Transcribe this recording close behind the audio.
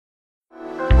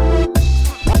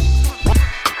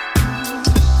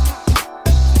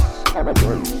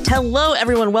Hello,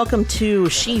 everyone. Welcome to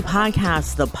She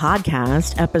Podcasts, the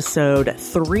podcast, episode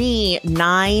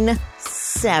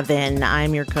 397.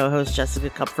 I'm your co-host, Jessica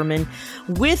Kupferman.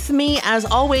 With me, as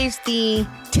always, the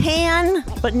tan,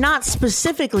 but not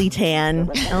specifically tan,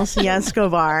 Elsie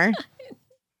Escobar.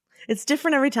 It's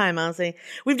different every time, Elsie.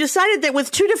 We've decided that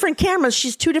with two different cameras,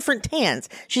 she's two different tans.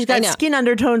 She's got skin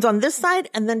undertones on this side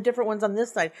and then different ones on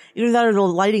this side. Either that or the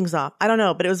lighting's off. I don't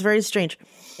know, but it was very strange.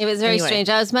 It was very strange.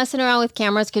 I was messing around with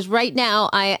cameras because right now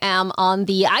I am on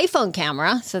the iPhone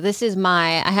camera. So this is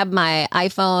I have my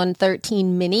iPhone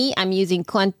 13 mini. I'm using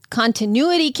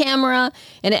continuity camera,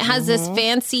 and it has this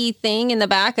fancy thing in the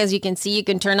back. As you can see, you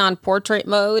can turn on portrait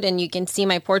mode and you can see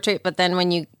my portrait. But then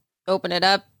when you open it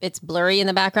up, it's blurry in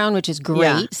the background, which is great.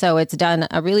 Yeah. So it's done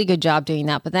a really good job doing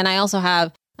that. But then I also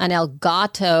have an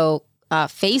Elgato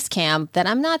face cam that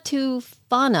I'm not too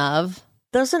fond of.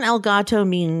 Doesn't Elgato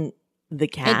mean the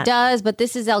cat? It does, but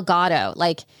this is Elgato.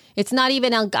 Like, it's not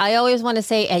even I always want to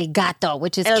say El Gato,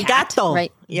 which is El cat, Gato.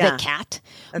 right? Yeah. The cat.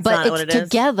 That's but not it's what it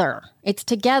together. It's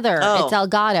together. Oh. It's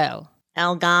Elgato.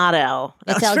 Elgato.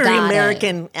 That's Elgato. very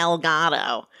American.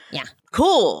 Elgato. Yeah.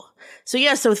 Cool.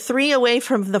 So 3 away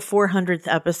from the 400th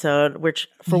episode, which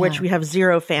we have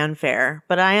zero fanfare.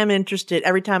 But I am interested.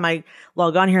 Every time I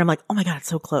log on here, I'm like, oh my God, it's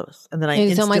so close. And then I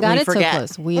instantly forget. It's so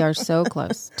close. We are so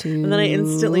close to. And then I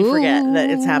instantly forget that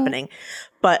it's happening.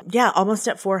 But yeah, almost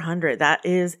at 400. That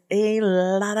is a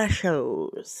lot of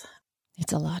shows.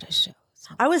 It's a lot of shows.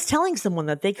 I was telling someone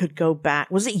that they could go back.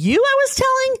 Was it you I was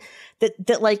telling?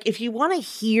 That like, if you want to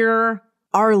hear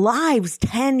our lives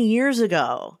 10 years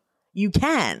ago, you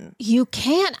can. You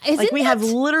can. We have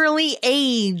literally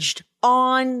aged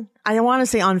on, I don't want to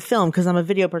say on film because I'm a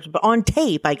video person, but on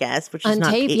tape, I guess, which is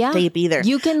not tape either.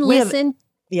 You can listen.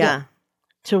 To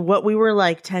what we were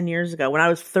like 10 years ago. When I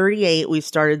was 38, we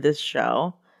started this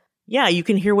show. Yeah, you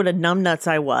can hear what a numbnuts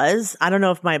I was. I don't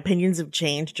know if my opinions have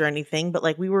changed or anything, but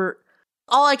like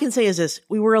all I can say is this: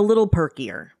 we were a little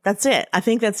perkier. That's it. I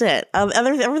think that's it.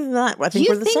 Other than that, I think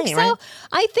we're the same, right?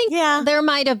 I think there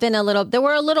might have been they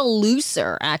were a little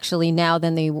looser actually now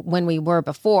than when we were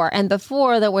before. And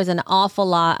before there was an awful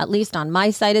lot, at least on my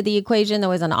side of the equation, there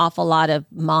was an awful lot of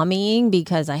mommying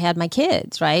because I had my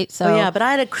kids, right? So but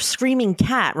I had a screaming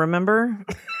cat, remember?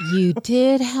 You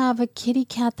did have a kitty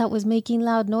cat that was making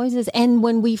loud noises. And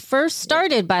when we first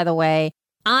started, by the way,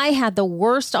 I had the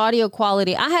worst audio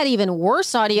quality. I had even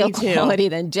worse audio quality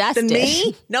than Jess did.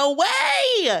 Me? No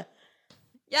way!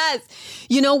 Yes.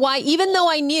 You know why? Even though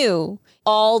I knew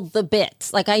all the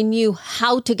bits, like I knew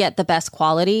how to get the best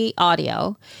quality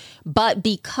audio, but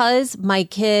because my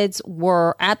kids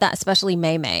were at that, especially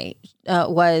May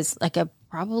was like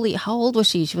probably, how old was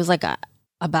she? She was like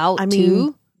about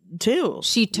 2.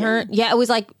 She turned, it was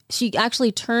like, she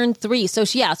actually turned 3. So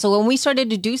so when we started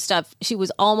to do stuff, she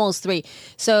was almost 3.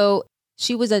 So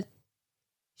she was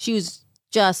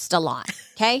just a lot.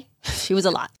 Okay. She was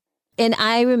a lot. And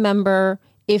I remember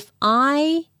if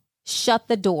I shut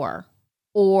the door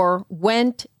or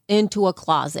went into a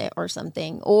closet or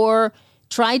something, or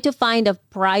tried to find a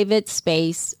private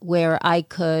space where I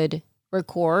could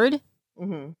record,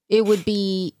 it would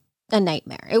be a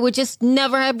nightmare. It would just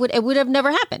it would have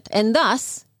never happened. And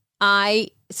thus I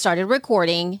started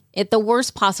recording at the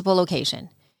worst possible location,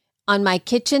 on my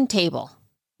kitchen table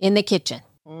in the kitchen.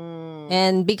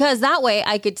 And because that way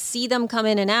I could see them come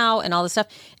in and out and all this stuff.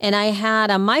 And I had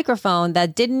a microphone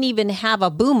that didn't even have a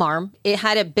boom arm. It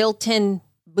had a built-in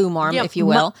boom arm, if you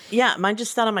will. Mine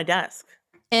just sat on my desk.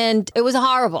 And it was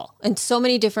horrible in so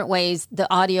many different ways. The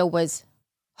audio was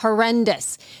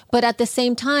horrendous. But at the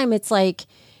same time, it's like,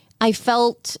 I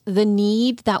felt the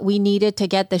need that we needed to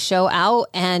get the show out,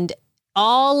 and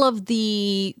all of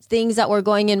the things that were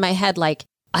going in my head, like,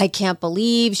 I can't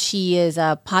believe she is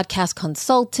a podcast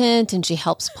consultant and she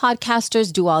helps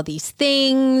podcasters do all these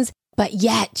things, but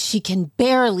yet she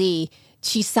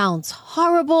sounds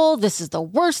horrible. This is the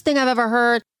worst thing I've ever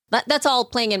heard. That's all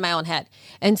playing in my own head.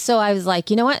 And so I was like,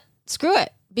 you know what? Screw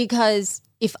it. Because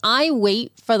if I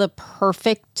wait for the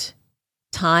perfect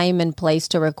time and place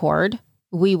to record,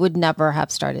 we would never have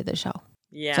started the show.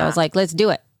 Yeah. So I was like, let's do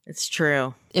it. It's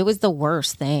true. It was the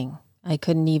worst thing. I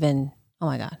couldn't even, oh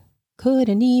my God. I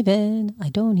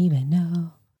don't even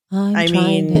know.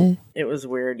 It was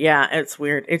weird. Yeah, it's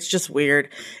weird. It's just weird.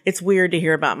 It's weird to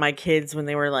hear about my kids when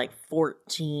they were like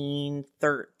 14,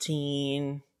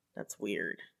 13. That's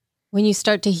weird. When you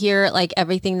start to hear like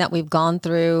everything that we've gone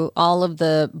through, all of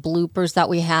the bloopers that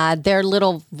we had, their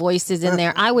little voices in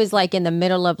there. I was like in the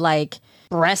middle of like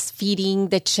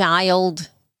breastfeeding the child,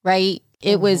 right?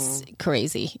 It was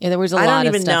crazy. There was a lot of stuff I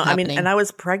don't even know. happening. I mean, and I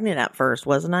was pregnant at first,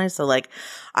 wasn't I? So like,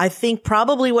 I think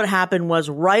probably what happened was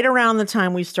right around the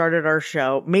time we started our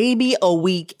show, maybe a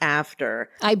week after,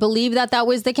 I believe that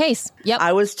was the case. Yep.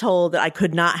 I was told that I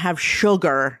could not have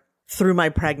sugar through my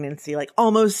pregnancy, like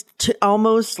almost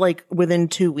like within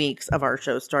 2 weeks of our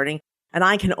show starting. And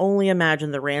I can only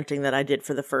imagine the ranting that I did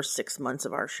for the first 6 months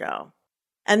of our show.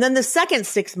 And then the second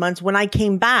 6 months when I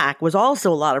came back was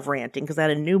also a lot of ranting because I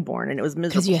had a newborn and it was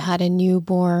miserable. Because you had a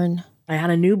newborn. I had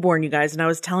a newborn, you guys, and I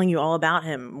was telling you all about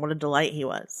him. What a delight he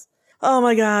was. Oh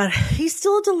my God. He's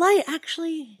still a delight,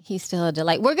 actually. He's still a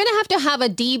delight. We're going to have a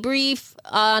debrief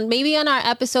on maybe on our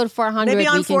episode 400. Maybe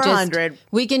on 400.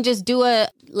 We can just do a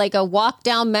walk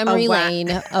down memory lane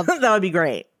of that would be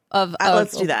great.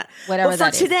 Let's do that. Whatever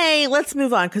that is. For today, let's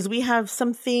move on because we have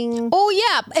something. Oh,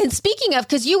 yeah. And speaking of,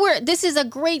 because this is a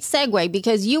great segue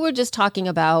because you were just talking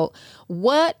about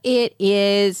what it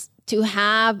is to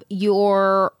have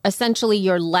essentially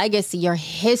your legacy, your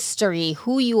history,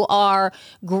 who you are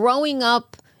growing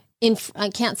up I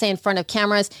can't say in front of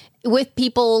cameras, with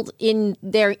people in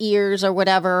their ears or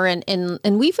whatever. And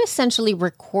we've essentially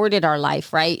recorded our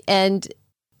life, right? And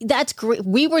that's great.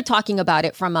 We were talking about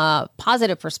it from a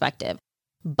positive perspective.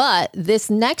 But this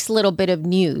next little bit of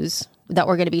news that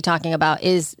we're going to be talking about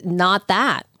is not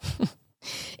that.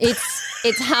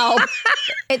 It's how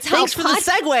Thanks for the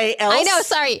segue, Els. I know,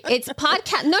 sorry. It's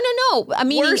podcast. No. I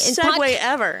mean, worst segue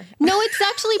ever. No, it's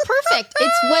actually perfect.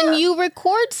 It's when you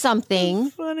record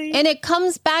something and it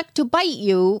comes back to bite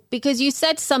you because you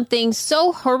said something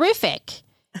so horrific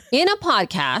in a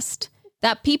podcast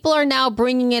that people are now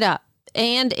bringing it up.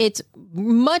 And it's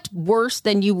much worse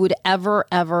than you would ever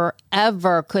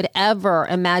could ever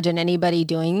imagine anybody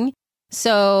doing.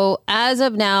 So as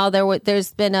of now,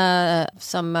 there's been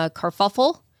some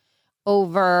kerfuffle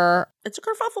over. It's a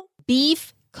kerfuffle.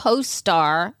 Beef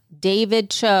co-star David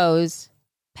Cho's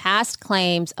past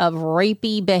claims of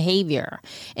rapey behavior.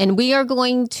 And we are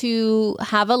going to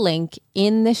have a link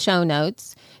in the show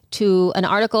notes to an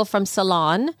article from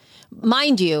Salon.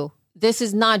 Mind you, this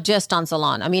is not just on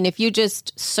Salon. I mean, if you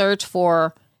just search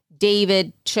for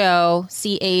David Cho,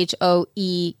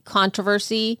 CHOE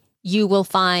controversy, you will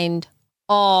find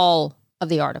all of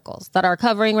the articles that are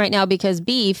covering right now because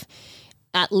Beef,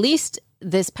 at least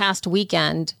this past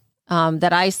weekend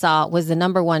that I saw, was the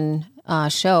number one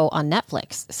show on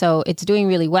Netflix. So it's doing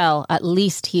really well, at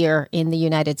least here in the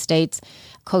United States,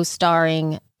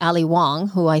 co-starring Ali Wong,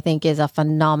 who I think is a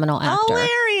phenomenal actor.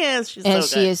 Hilarious. She's and so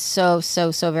she good. is so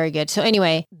very good. So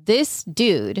anyway, this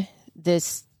dude,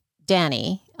 this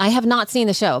Danny, I have not seen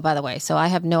the show, by the way, so I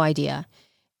have no idea.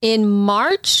 In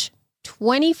March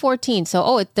 2014,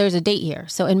 there's a date here.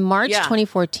 So in March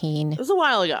 2014, it was a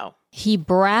while ago. He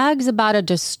brags about a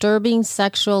disturbing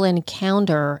sexual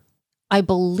encounter. I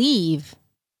believe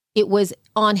it was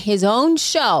on his own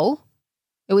show.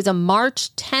 It was a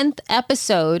March 10th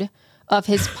episode of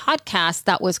his podcast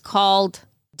that was called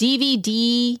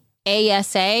DVD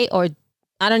ASA, or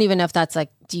I don't even know if that's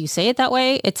do you say it that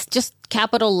way? It's just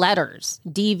capital letters,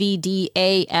 DVD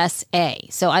ASA.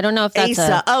 So I don't know if that's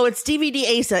Asa. It's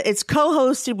DVD Asa. It's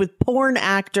co-hosted with porn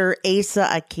actor Asa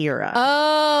Akira.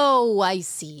 Oh, I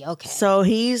see. Okay. So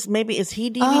is he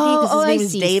DVD? Because his name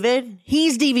is David.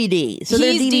 He's DVD. So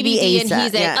they're DVD Asa.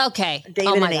 And he's okay.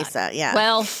 David and Asa. Yeah.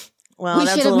 Well, we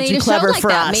that's should have made a show like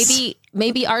that. Us.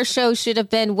 Maybe our show should have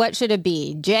been, what should it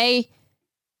be? JK.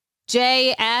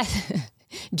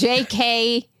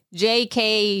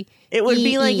 It would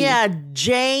be like,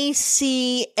 JCAELE.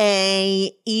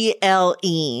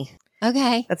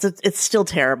 Okay. It's still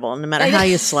terrible. No matter how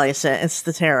you slice it, it's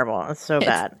terrible. It's so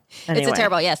bad. Anyway. It's a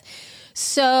terrible, yes.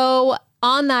 So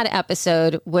on that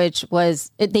episode, which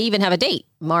was, they even have a date,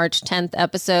 March 10th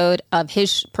episode of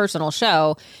his personal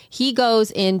show, he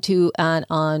goes into an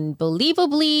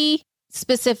unbelievably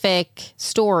specific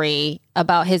story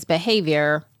about his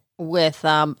behavior with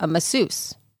a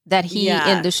masseuse that he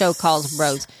in the show calls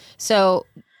Rose. So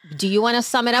do you want to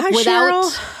sum it up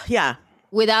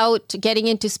without getting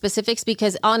into specifics?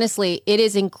 Because honestly, it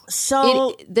is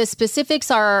the specifics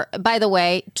are, by the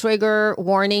way, trigger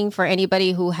warning for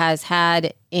anybody who has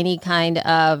had any kind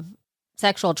of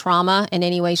sexual trauma in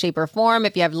any way, shape, or form.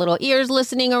 If you have little ears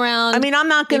listening around, I mean, I'm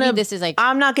not going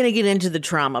to get into the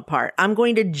trauma part. I'm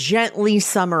going to gently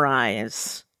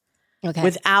summarize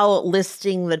without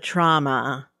listing the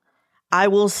trauma. I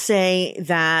will say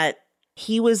that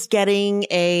he was getting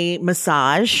a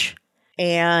massage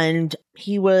and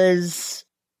his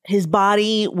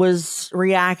body was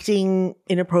reacting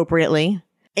inappropriately,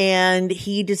 and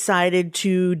he decided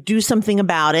to do something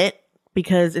about it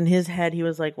because in his head he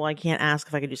was like, well, I can't ask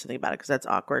if I could do something about it because that's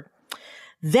awkward.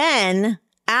 Then,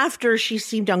 after she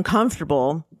seemed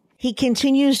uncomfortable, he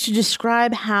continues to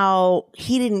describe how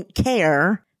he didn't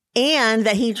care and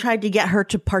that he tried to get her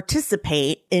to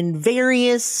participate in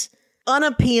various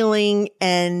unappealing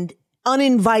and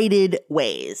uninvited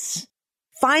ways.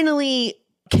 Finally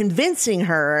convincing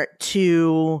her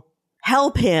to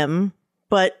help him,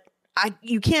 but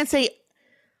you can't say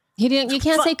he didn't. You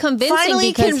can't say convincing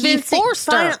because he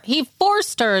forced her. He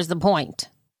forced her is the point.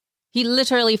 He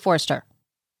literally forced her.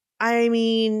 I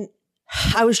mean,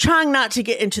 I was trying not to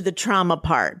get into the trauma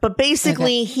part, but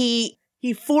basically he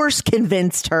force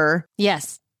convinced her.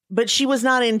 Yes. But she was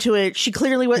not into it. She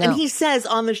clearly was. No. And he says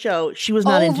on the show, she was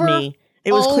not into me.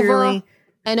 It was clearly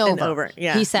and over.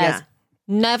 Yeah. He says,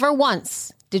 never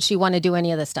once did she want to do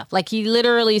any of this stuff. Like he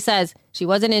literally says she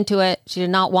wasn't into it. She did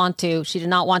not want to. She did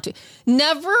not want to.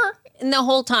 Never in the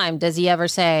whole time does he ever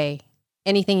say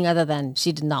anything other than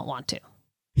she did not want to.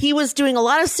 He was doing a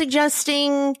lot of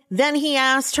suggesting. Then he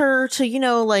asked her to, he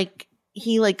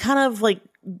kind of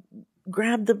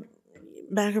grabbed the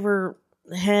back of her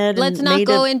head. Let's not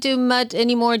go into much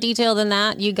any more detail than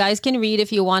that. You guys can read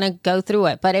if you want to go through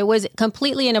it, but it was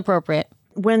completely inappropriate.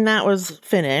 When that was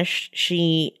finished,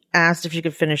 she asked if she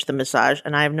could finish the massage,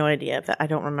 and I have no idea if I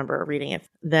don't remember reading it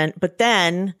then. But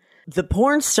then the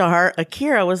porn star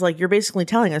Akira was like, "You're basically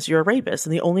telling us you're a rapist,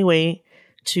 and the only way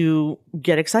to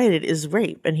get excited is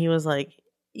rape." And he was like,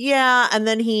 "Yeah." And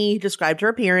then he described her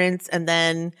appearance, and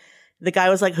then the guy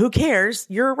was like, "Who cares?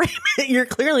 You're a rapist. You're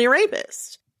clearly a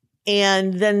rapist."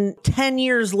 And then 10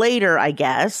 years later, I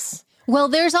guess. Well,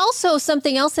 there's also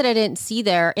something else that I didn't see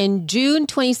there. In June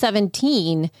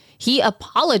 2017, he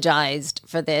apologized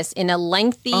for this in a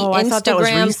lengthy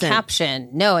Instagram caption.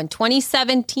 No, in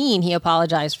 2017, he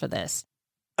apologized for this.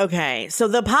 Okay, so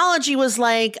the apology was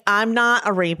like, I'm not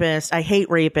a rapist. I hate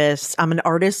rapists. I'm an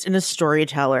artist and a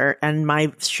storyteller, and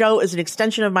my show is an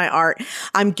extension of my art.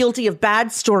 I'm guilty of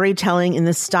bad storytelling in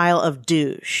the style of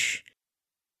douche.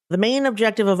 The main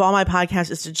objective of all my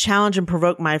podcasts is to challenge and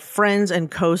provoke my friends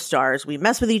and co-stars. We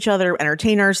mess with each other,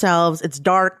 entertain ourselves. It's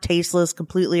dark, tasteless,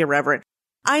 completely irreverent.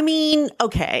 I mean,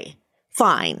 okay,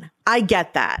 fine. I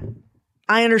get that.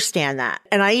 I understand that.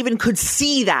 And I even could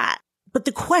see that. But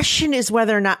the question is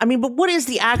whether or not, but what is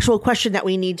the actual question that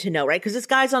we need to know, right? Because this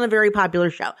guy's on a very popular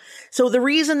show. So the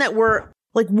reason that we're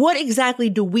like, what exactly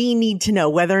do we need to know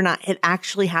whether or not it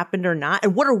actually happened or not?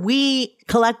 And what are we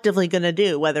collectively going to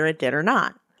do, whether it did or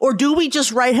not? Or do we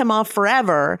just write him off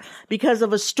forever because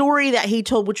of a story that he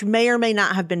told, which may or may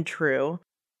not have been true?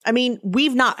 I mean,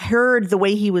 we've not heard the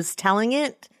way he was telling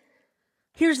it.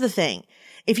 Here's the thing.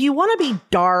 If you want to be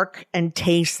dark and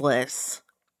tasteless,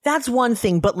 that's one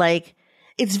thing. But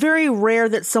it's very rare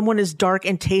that someone is dark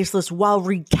and tasteless while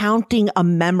recounting a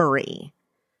memory.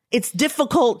 It's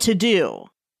difficult to do.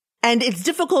 And it's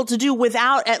difficult to do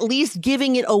without at least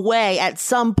giving it away at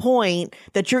some point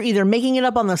that you're either making it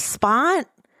up on the spot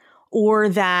or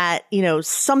that,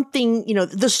 something,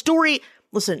 the story.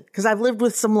 Listen, because I've lived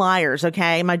with some liars,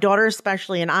 okay? My daughter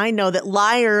especially, and I know that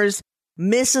liars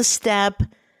miss a step,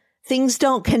 things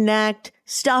don't connect,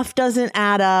 stuff doesn't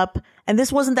add up. And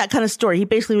this wasn't that kind of story. He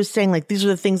basically was saying, these are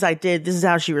the things I did, this is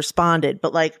how she responded.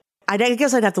 But I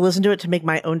guess I'd have to listen to it to make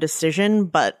my own decision.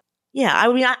 But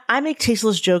yeah, I make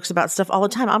tasteless jokes about stuff all the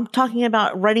time. I'm talking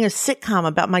about writing a sitcom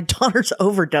about my daughter's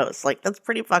overdose. That's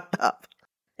pretty fucked up.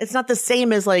 It's not the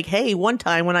same as hey, one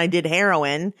time when I did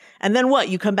heroin, and then what?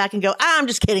 You come back and go, I'm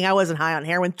just kidding. I wasn't high on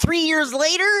heroin. 3 years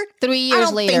later? 3 years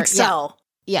I don't think so.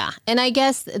 Yeah. And I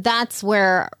guess that's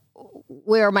where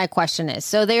my question is.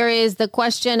 So there is the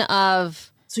question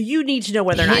of. So you need to know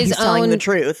whether or not he's telling the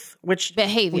truth, which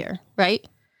behavior, right?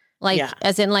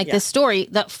 As in the story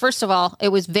that, first of all, it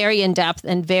was very in depth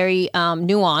and very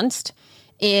nuanced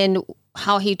in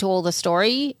how he told the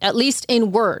story, at least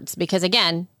in words, because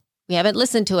again, we haven't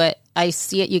listened to it. I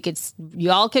see it.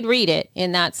 You all could read it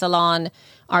in that Salon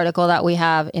article that we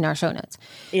have in our show notes.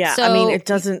 Yeah. So, it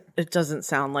doesn't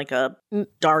sound like a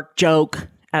dark joke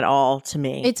at all to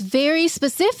me. It's very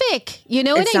specific. You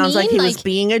know what I mean? It sounds like he was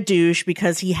being a douche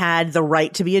because he had the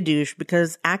right to be a douche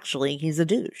because actually he's a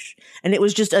douche. And it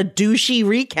was just a douchey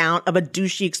recount of a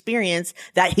douchey experience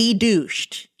that he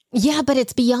douched. Yeah, but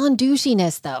it's beyond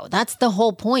douchiness, though. That's the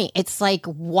whole point. It's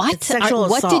what? It's sexual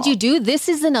assault. What did you do? This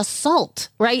is an assault,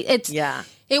 right?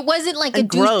 It wasn't like a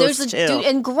douche. There's a douche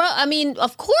and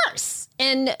of course.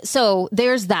 And so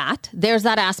there's that. There's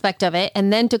that aspect of it.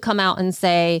 And then to come out and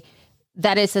say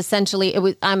that it's essentially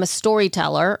I'm a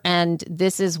storyteller and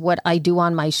this is what I do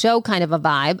on my show, kind of a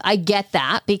vibe. I get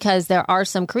that because there are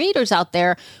some creators out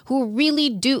there who really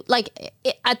do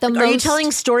at the most. Are you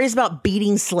telling stories about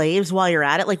beating slaves while you're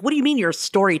at it? What do you mean you're a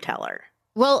storyteller?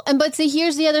 Well, but see,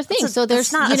 here's the other thing. So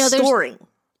there's not a story.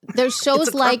 There's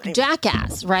shows like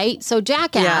Jackass, right? So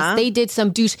Jackass, they did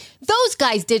some those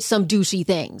guys did some douchey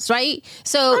things, right?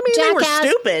 So I mean, Jackass, they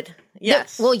were stupid.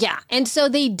 Yes. Well, yeah. And so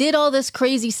they did all this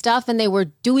crazy stuff and they were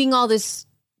doing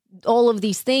all of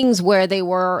these things where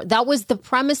that was the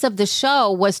premise of the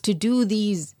show, was to do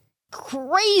these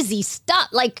crazy stuff,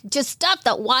 like just stuff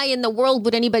that why in the world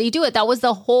would anybody do it? That was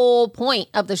the whole point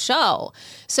of the show.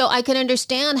 So I can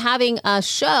understand having a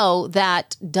show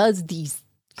that does these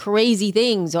crazy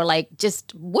things or like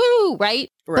just woo, right?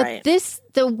 Right. But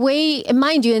the way,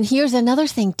 mind you, and here's another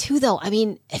thing too, though. I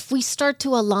mean, if we start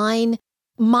to align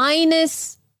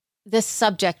minus the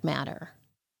subject matter,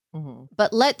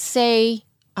 but let's say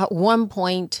at one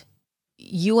point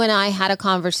you and I had a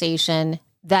conversation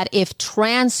that if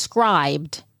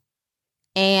transcribed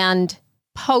and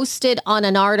posted on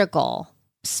an article,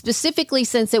 specifically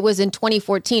since it was in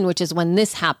 2014, which is when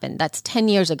this happened, that's 10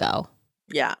 years ago.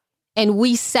 Yeah. And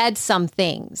we said some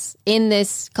things in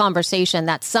this conversation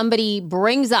that somebody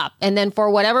brings up, and then for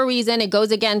whatever reason, it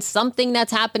goes against something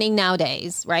that's happening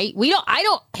nowadays, right?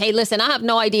 Hey, listen, I have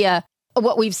no idea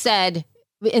what we've said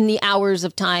in the hours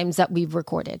of times that we've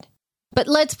recorded. But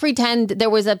let's pretend there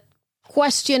was a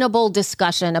questionable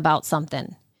discussion about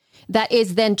something that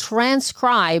is then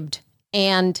transcribed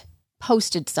and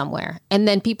posted somewhere. And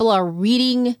then people are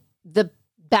reading the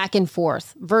back and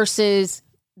forth versus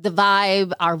the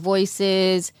vibe, our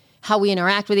voices, how we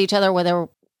interact with each other,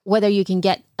 whether you can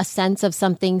get a sense of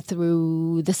something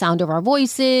through the sound of our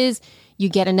voices, you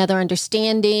get another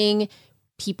understanding,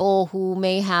 people who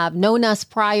may have known us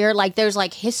prior, like there's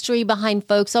like history behind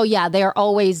folks. Oh yeah, they're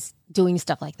always doing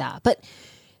stuff like that. But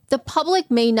the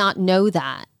public may not know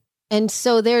that. And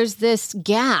so there's this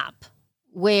gap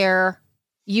where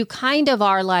you kind of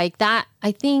are like that.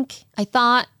 I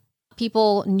thought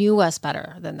people knew us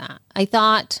better than that. I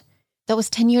thought that was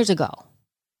 10 years ago,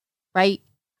 right?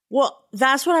 Well,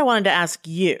 that's what I wanted to ask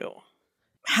you.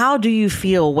 How do you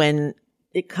feel when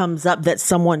it comes up that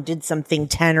someone did something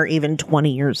 10 or even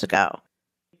 20 years ago?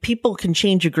 People can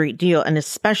change a great deal, and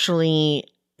especially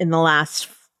in the last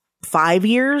 5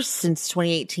 years, since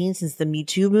 2018, since the Me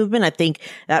Too movement, I think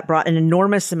that brought an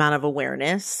enormous amount of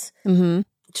awareness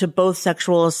to both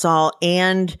sexual assault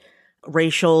and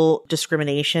racial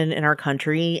discrimination in our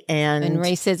country and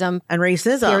racism.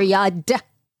 Period.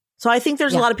 So I think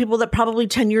there's a lot of people that probably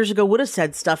 10 years ago would have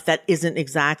said stuff that isn't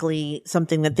exactly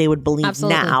something that they would believe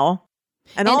now.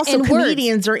 And also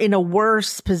comedians are in a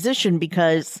worse position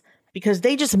because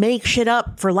they just make shit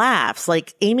up for laughs.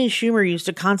 Like Amy Schumer used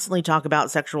to constantly talk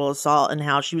about sexual assault and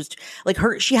how she was like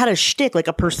she had a shtick, like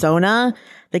a persona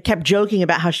that kept joking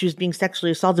about how she was being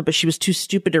sexually assaulted, but she was too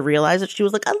stupid to realize it. She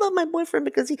was like, I love my boyfriend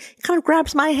because he kind of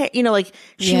grabs my hair, like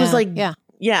she was like,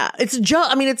 yeah, it's a joke.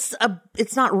 I mean,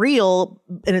 it's not real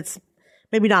and it's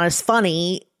maybe not as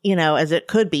funny, as it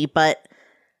could be. But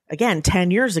again,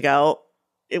 10 years ago,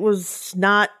 it was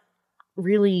not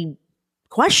really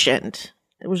questioned.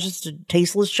 It was just a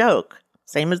tasteless joke,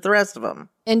 same as the rest of them.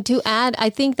 And to add, I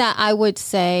think that I would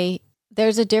say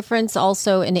there's a difference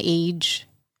also in age.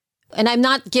 And I'm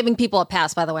not giving people a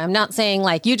pass, by the way. I'm not saying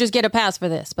like, you just get a pass for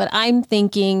this. But I'm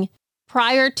thinking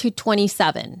prior to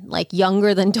 27, like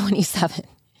younger than 27,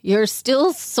 you're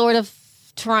still sort of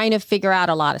trying to figure out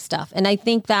a lot of stuff. And I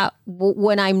think that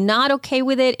when I'm not okay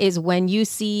with it is when you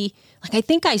see, like, I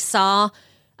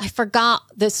forgot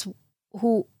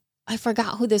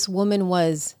who this woman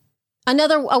was.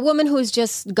 A woman who's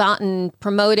just gotten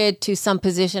promoted to some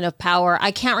position of power.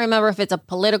 I can't remember if it's a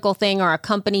political thing or a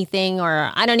company thing,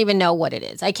 or I don't even know what it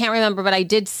is. I can't remember, but I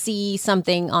did see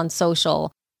something on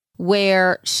social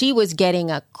where she was getting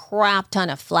a crap ton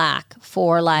of flack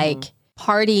for like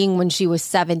partying when she was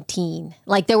 17.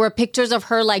 Like there were pictures of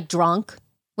her like drunk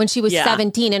when she was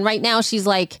 17. And right now she's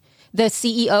like the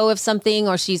CEO of something,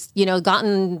 or she's,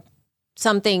 gotten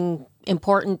something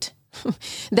important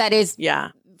that is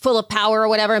full of power or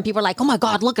whatever. And people are like, oh my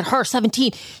God, look at her,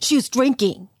 17. She was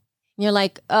drinking. And you're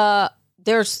like,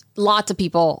 there's lots of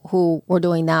people who were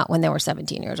doing that when they were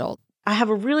 17 years old. I have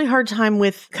a really hard time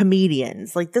with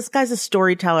comedians. Like, this guy's a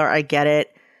storyteller. I get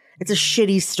it. It's a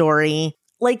shitty story.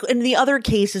 Like in the other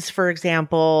cases, for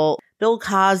example, Bill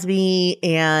Cosby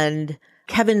and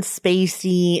Kevin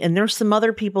Spacey, and there's some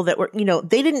other people that were,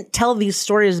 they didn't tell these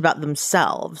stories about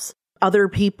themselves. Other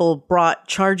people brought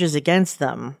charges against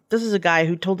them. This is a guy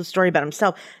who told the story about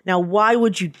himself. Now, why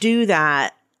would you do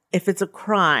that if it's a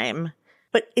crime?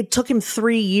 But it took him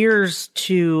 3 years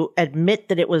to admit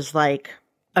that it was like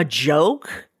a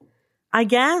joke, I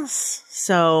guess.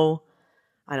 So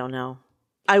I don't know.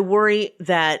 I worry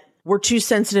that we're too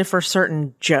sensitive for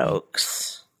certain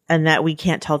jokes and that we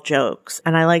can't tell jokes.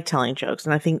 And I like telling jokes.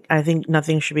 And I think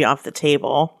nothing should be off the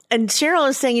table. And Cheryl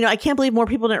is saying, I can't believe more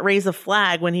people didn't raise a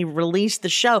flag when he released the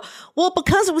show. Well,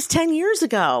 because it was 10 years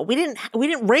ago. We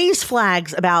didn't raise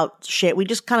flags about shit. We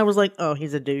just kind of was like, oh,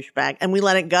 he's a douchebag. And we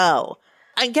let it go.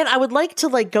 Again, I would like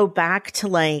to go back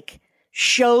to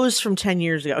shows from 10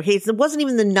 years ago. Okay. It wasn't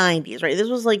even the 90s, right? This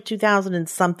was 2000 and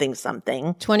something.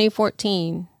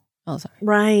 2014. Oh, sorry.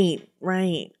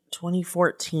 Right.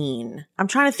 2014. I'm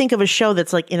trying to think of a show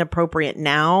that's inappropriate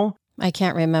now. I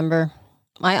can't remember.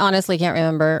 I honestly can't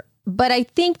remember. But I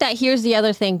think that here's the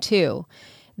other thing too.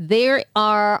 There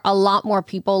are a lot more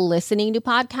people listening to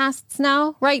podcasts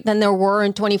now, right, than there were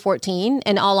in 2014.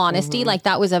 In all honesty,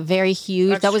 that was a very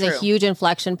huge, a huge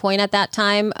inflection point at that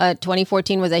time.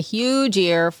 2014 was a huge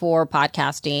year for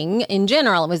podcasting in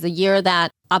general. It was the year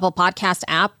that Apple Podcast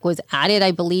app was added,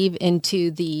 I believe,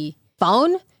 into the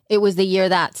phone. It was the year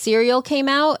that Serial came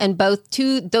out, and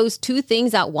those two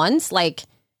things at once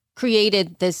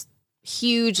created this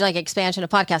huge expansion of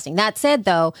podcasting. That said,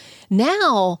 though,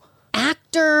 now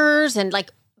actors and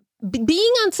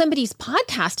being on somebody's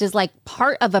podcast is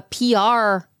part of a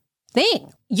PR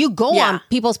thing. You go on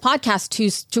people's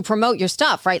podcasts to promote your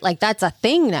stuff, right? That's a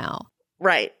thing now.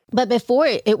 Right. But before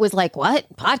it was what?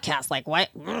 Podcast? What?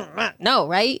 No,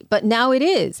 right? But now it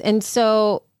is. And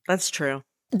so that's true.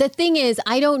 The thing is,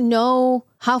 I don't know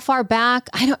how far back.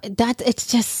 It's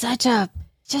just a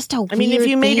weird if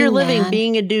you made your living man.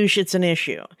 being a douche, it's an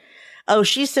issue. Oh,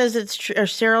 she says it's true.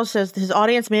 Cheryl says his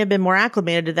audience may have been more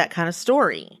acclimated to that kind of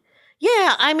story.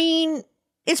 Yeah,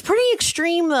 it's pretty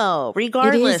extreme though,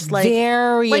 regardless. It is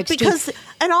very extreme.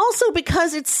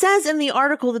 Because it says in the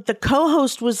article that the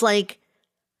co-host was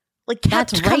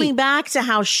kept coming back to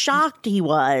how shocked he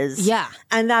was. Yeah.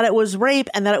 And that it was rape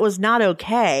and that it was not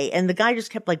okay. And the guy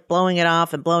just kept blowing it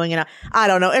off. I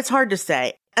don't know. It's hard to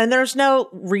say. And there's no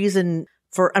reason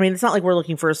it's not like we're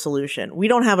looking for a solution. We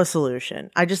don't have a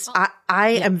solution. I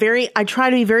try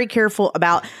to be very careful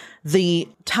about the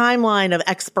timeline of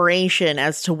expiration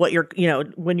as to what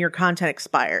when your content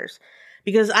expires,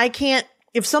 because I can't,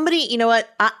 if somebody,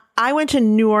 I went to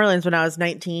New Orleans when I was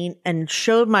 19 and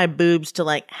showed my boobs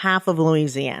to half of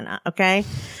Louisiana. Okay.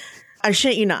 I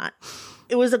shit you not.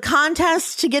 It was a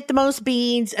contest to get the most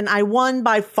beads and I won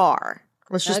by far.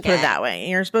 Let's just put it that way.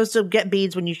 And you're supposed to get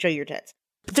beads when you show your tits.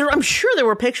 I'm sure there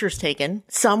were pictures taken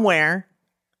somewhere.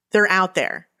 They're out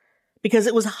there because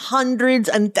it was hundreds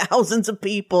and thousands of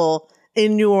people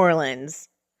in New Orleans.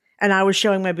 And I was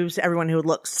showing my boobs to everyone who would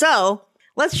look. So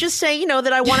let's just say,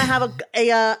 that I want to have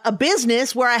a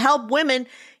business where I help women.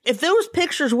 If those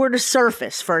pictures were to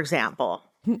surface, for example,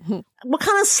 what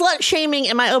kind of slut shaming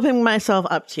am I opening myself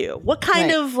up to? What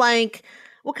kind of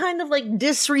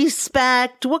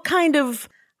disrespect? What kind of,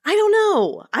 I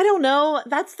don't know.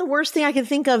 That's the worst thing I can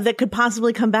think of that could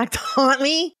possibly come back to haunt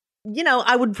me.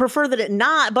 I would prefer that it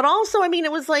not, but also,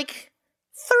 it was 30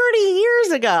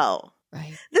 years ago.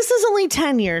 Right. This is only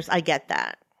 10 years. I get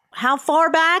that. How far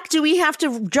back do we have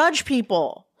to judge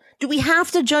people? Do we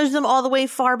have to judge them all the way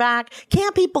far back?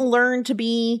 Can't people learn to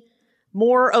be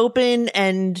more open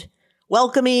and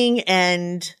welcoming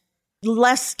and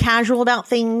less casual about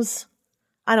things?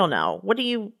 I don't know.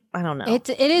 I don't know. It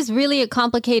is really a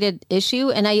complicated issue.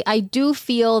 And I do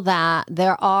feel that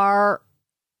there are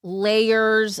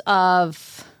layers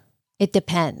of it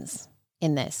depends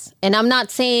in this. And I'm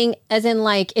not saying as in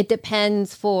it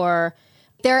depends for,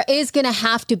 there is going to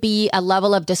have to be a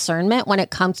level of discernment when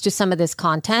it comes to some of this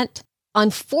content.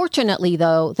 Unfortunately,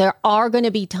 though, there are going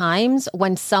to be times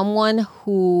when someone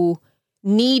who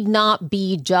need not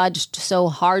be judged so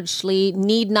harshly,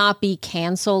 need not be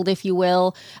canceled, if you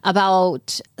will,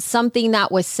 about something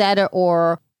that was said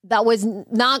or that was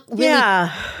not really,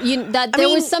 there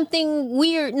was something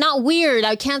weird, not weird,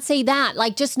 I can't say that,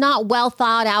 just not well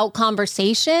thought out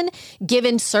conversation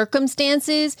given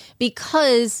circumstances,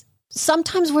 because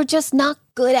sometimes we're just not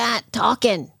good at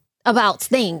talking about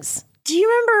things. Do you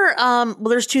remember,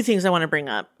 there's two things I want to bring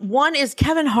up. One is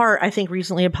Kevin Hart, I think,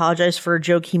 recently apologized for a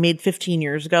joke he made 15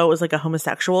 years ago. It was a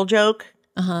homosexual joke.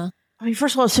 Uh-huh.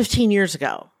 First of all, it was 15 years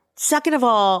ago. Second of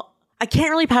all, I can't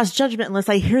really pass judgment unless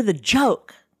I hear the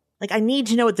joke. I need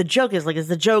to know what the joke is. Is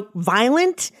the joke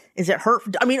violent? Is it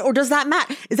hurtful? Or does that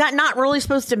matter? Is that not really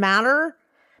supposed to matter?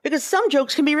 Because some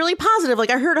jokes can be really positive.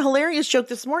 I heard a hilarious joke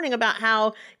this morning about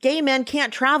how gay men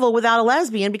can't travel without a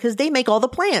lesbian because they make all the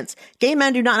plans. Gay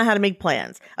men do not know how to make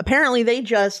plans. Apparently they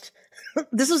just,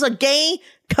 this was a gay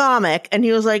comic and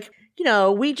he was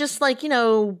we just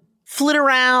flit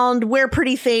around, wear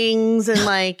pretty things, and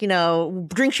like, you know,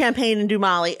 drink champagne and do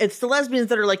Molly. It's the lesbians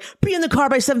that are like, be in the car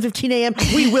by 7:15 a.m.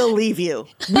 We will leave you.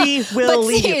 We will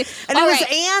leave you. And it was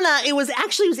Anna. It was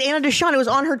Anna Deshawn. It was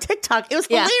on her TikTok. It was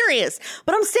hilarious.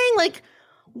 But I'm saying, like,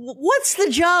 what's the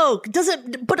joke? Does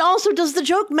the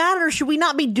joke matter? Should we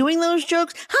not be doing those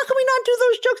jokes? How can we not do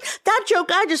those jokes? That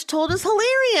joke I just told is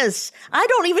hilarious. I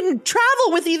don't even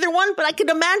travel with either one, but I could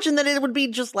imagine that it would be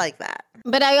just like that.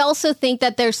 But I also think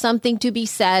that there's something to be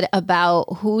said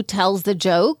about who tells the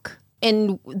joke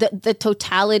and the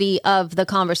totality of the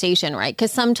conversation, right?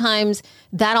 Because sometimes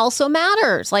that also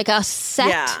matters. Like a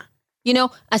set,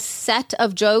 a set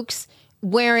of jokes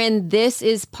wherein this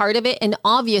is part of it. And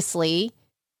obviously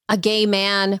a gay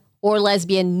man or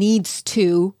lesbian needs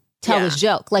to tell his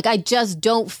joke. Like, I just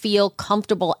don't feel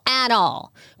comfortable at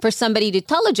all for somebody to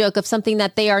tell a joke of something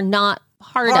that they are not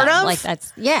part of. Like,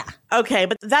 that's, Okay,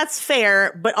 but that's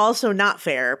fair, but also not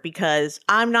fair, because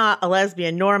I'm not a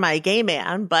lesbian nor am I a gay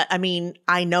man. But I mean,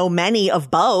 I know many of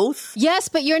both. Yes,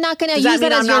 but you're not going to use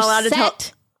it as your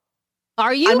set.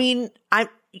 Are you? I mean,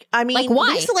 like,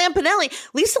 why? Lisa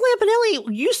Lampanelli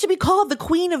used to be called the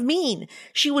Queen of Mean.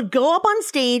 She would go up on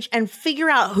stage and figure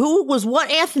out who was what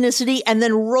ethnicity and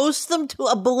then roast them to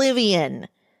oblivion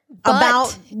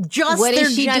about just what their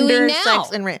is she gender, doing now?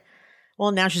 sex, and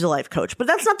well, now she's a life coach, but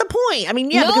that's not the point. I mean,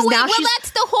 because now she's. Well,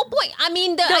 that's the whole point. I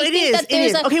mean, I think that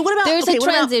there's a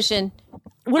transition.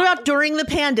 What about during the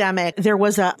pandemic? There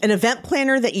was an event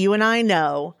planner that you and I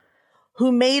know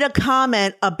who made a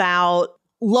comment about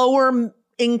lower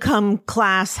income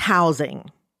class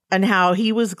housing and how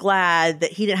he was glad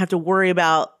that he didn't have to worry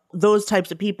about those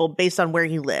types of people based on where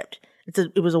he lived.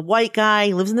 It was a white guy.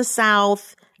 He lives in the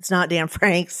South. It's not Dan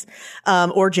Franks,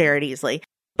 or Jared Easley,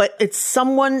 but it's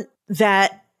someone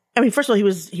that, I mean, first of all,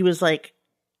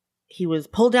 he was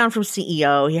pulled down from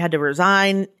CEO. He had to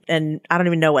resign, and I don't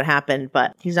even know what happened,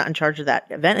 but he's not in charge of that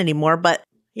event anymore. But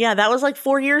yeah, that was like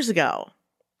 4 years ago.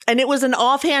 And it was an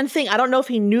offhand thing. I don't know if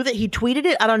he knew that he tweeted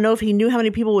it. I don't know if he knew how many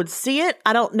people would see it.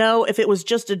 I don't know if it was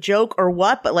just a joke or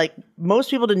what, but like, most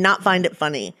people did not find it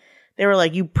funny. They were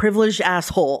like, you privileged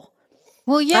asshole.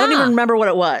 Well, yeah. I don't even remember what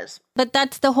it was. But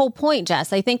that's the whole point,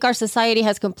 Jess. I think our society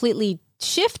has completely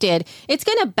shifted. It's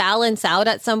going to balance out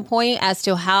at some point as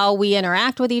to how we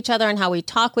interact with each other and how we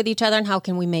talk with each other and how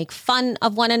can we make fun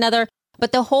of one another.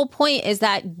 But the whole point is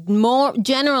that, more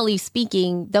generally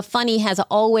speaking, the funny has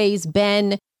always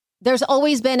been, there's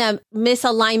always been a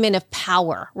misalignment of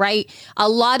power, right? A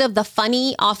lot of the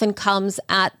funny often comes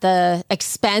at the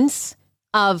expense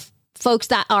of folks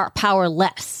that are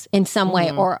powerless in some way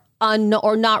or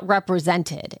not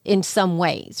represented in some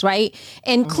ways, right?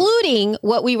 Including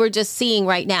what we were just seeing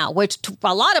right now, which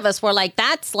a lot of us were like,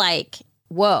 that's like,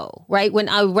 whoa, right? When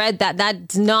I read that,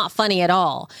 that's not funny at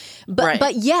all.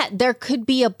 But yet there could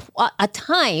be a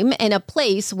time and a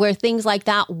place where things like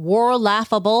that were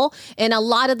laughable. And a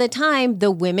lot of the time,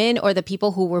 the women or the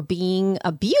people who were being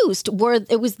abused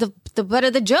it was the butt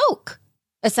of the joke,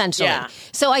 essentially. Yeah.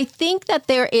 So I think that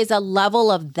there is a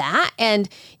level of that. And,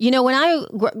 you know, when I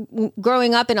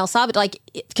growing up in El Salvador, like,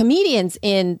 comedians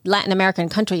in Latin American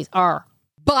countries are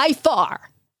by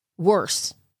far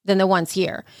worse than the ones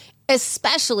here.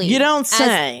 Especially, you don't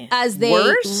say, as they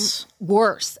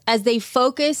worse as they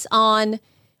focus on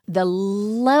the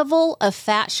level of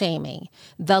fat shaming,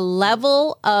 the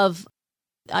level of,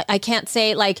 I can't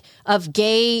say, like, of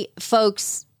gay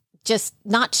folks just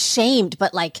not shamed,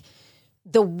 but like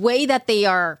the way that they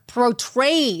are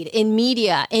portrayed in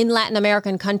media in Latin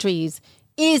American countries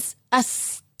is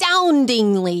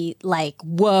astoundingly like,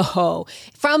 whoa.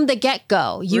 From the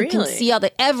get-go, you can see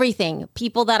everything.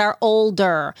 People that are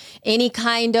older, any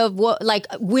kind of, like,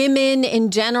 women in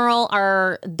general,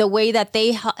 are the way that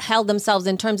they held themselves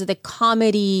in terms of the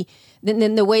comedy,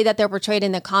 the way that they're portrayed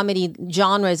in the comedy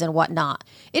genres and whatnot.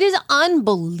 It is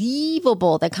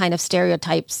unbelievable, the kind of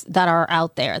stereotypes that are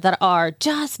out there that are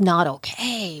just not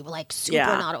okay, like super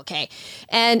not okay.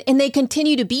 And they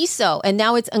continue to be so. And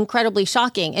now it's incredibly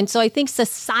shocking. And so I think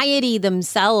society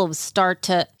themselves start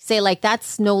to say, like,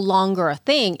 that's no longer a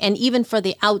thing. And even for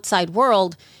the outside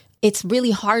world, it's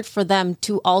really hard for them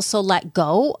to also let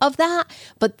go of that.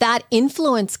 But that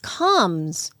influence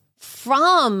comes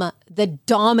from the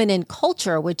dominant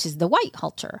culture, which is the white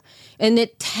culture. And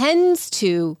it tends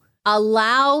to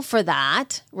allow for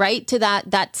that, right? To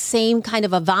that same kind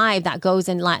of a vibe that goes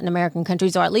in Latin American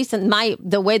countries, or at least in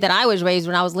the way that I was raised.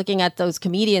 When I was looking at those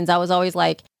comedians, I was always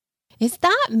like, is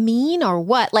that mean or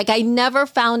what? Like, I never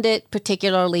found it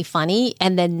particularly funny.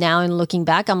 And then now in looking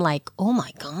back, I'm like, oh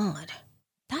my God,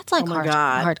 that's like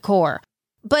hardcore.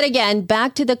 But again,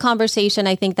 back to the conversation,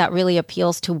 I think that really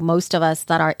appeals to most of us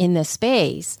that are in this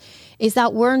space is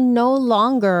that we're no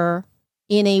longer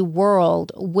in a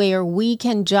world where we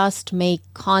can just make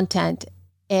content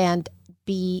and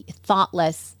be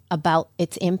thoughtless about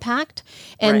its impact.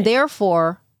 And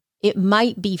therefore, it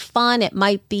might be fun, it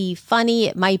might be funny,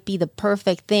 it might be the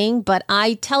perfect thing. But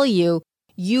I tell you,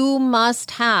 you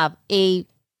must have a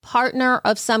partner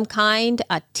of some kind,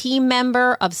 a team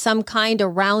member of some kind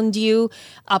around you,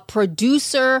 a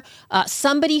producer,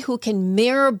 somebody who can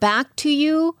mirror back to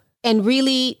you and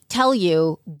really tell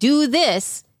you, do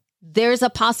this. There's a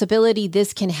possibility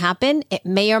this can happen. It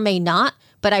may or may not,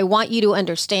 but I want you to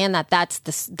understand that that's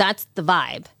the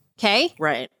vibe. Okay.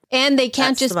 Right. And they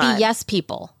can't That's just be yes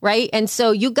people, right? And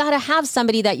so you got to have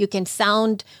somebody that you can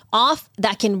sound off,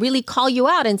 that can really call you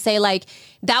out and say like,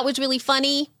 that was really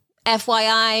funny.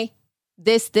 FYI,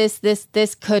 this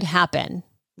could happen.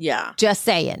 Yeah. Just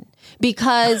saying.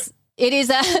 Because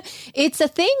it's a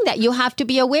thing that you have to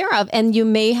be aware of, and you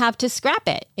may have to scrap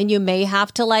it, and you may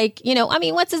have to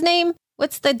what's his name?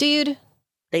 What's the dude?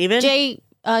 David?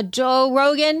 Joe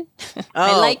Rogan.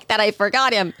 I like that I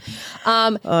forgot him.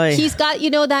 He's got,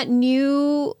 that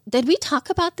new, did we talk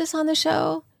about this on the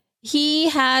show? He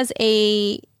has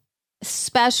a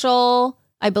special,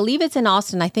 I believe it's in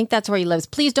Austin. I think that's where he lives.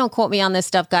 Please don't quote me on this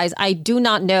stuff, guys. I do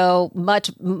not know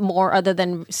much more other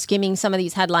than skimming some of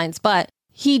these headlines, but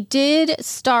he did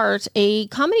start a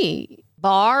comedy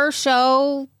bar,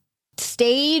 show,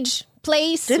 stage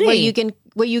place where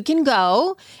you can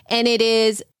go, and it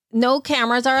is no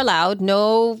cameras are allowed.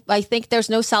 I think there's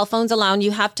no cell phones allowed.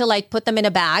 You have to put them in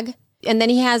a bag. And then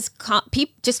he has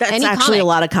That's actually a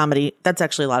lot of comedy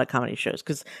shows.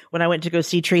 Because when I went to go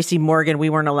see Tracy Morgan, we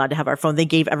weren't allowed to have our phone. They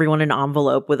gave everyone an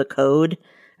envelope with a code,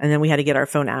 and then we had to get our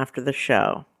phone after the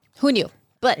show. Who knew?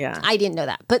 But yeah. I didn't know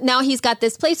that. But now he's got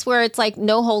this place where it's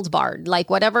no holds barred.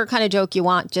 Whatever kind of joke you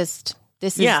want, this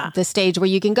is the stage where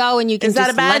you can go and you can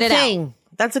just let it out.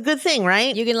 That's a good thing,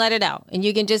 right? You can let it out and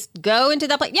you can just go into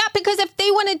that place. Yeah, because if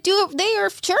they want to do it, they are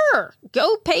sure.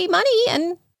 Go pay money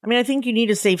and... I think you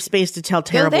need a safe space to tell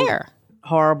terrible,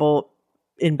 horrible,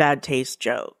 in bad taste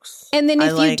jokes. And then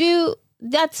if you do,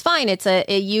 that's fine.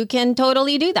 You can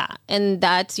totally do that. And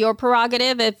that's your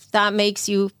prerogative if that makes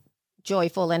you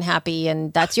joyful and happy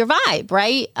and that's your vibe,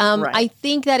 right? Right. I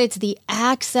think that it's the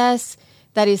access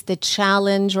that is the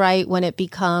challenge, right? When it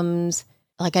becomes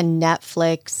like a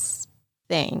Netflix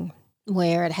thing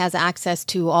where it has access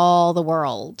to all the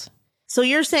world. So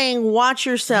you're saying watch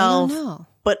yourself,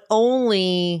 but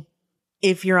only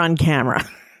if you're on camera.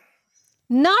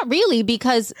 Not really,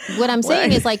 because what I'm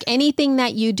saying is anything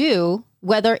that you do,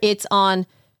 whether it's on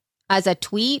as a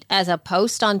tweet, as a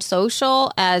post on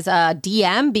social, as a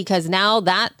DM, because now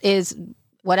that is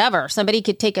whatever. Somebody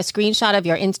could take a screenshot of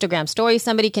your Instagram story.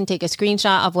 Somebody can take a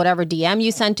screenshot of whatever DM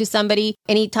you send to somebody.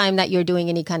 Anytime that you're doing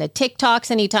any kind of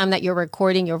TikToks, anytime that you're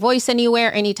recording your voice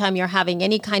anywhere, anytime you're having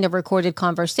any kind of recorded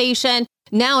conversation.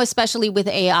 Now, especially with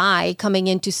AI coming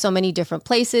into so many different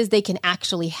places, they can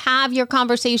actually have your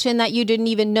conversation that you didn't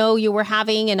even know you were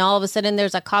having. And all of a sudden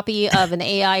there's a copy of an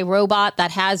AI robot that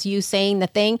has you saying the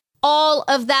thing. All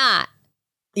of that.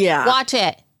 Yeah. Watch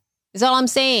it. Is all I'm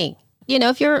saying.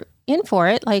 If you're in for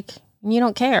it, you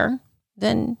don't care,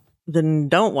 then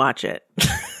don't watch it.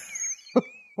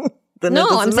 No,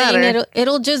 I'm saying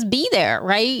it'll just be there,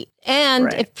 right?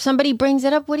 And if somebody brings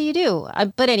it up, what do you do?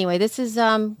 But anyway, this is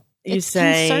you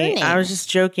say concerning. I was just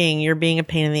joking. You're being a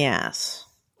pain in the ass.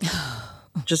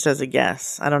 Just as a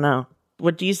guess. I don't know.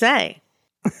 What do you say?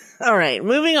 All right,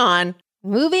 moving on.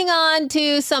 Moving on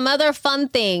to some other fun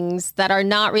things that are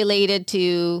not related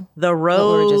to the road.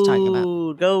 What we were just talking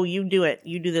about. Go, you do it.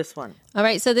 You do this one. All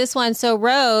right. So this one. So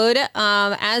Rode,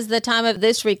 as the time of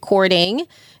this recording,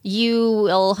 you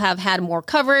will have had more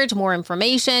coverage, more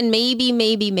information.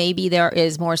 Maybe there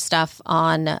is more stuff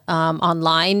on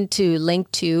online to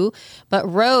link to. But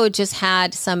Rode just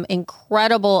had some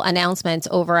incredible announcements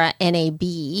over at NAB,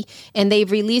 and they've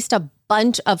released a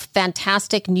bunch of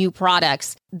fantastic new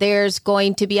products. There's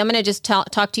going to be, I'm going to just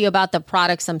talk to you about the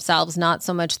products themselves, not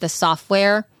so much the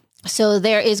software. So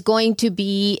there is going to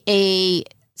be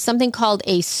something called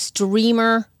a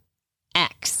Streamer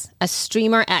X,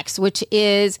 which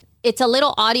is, it's a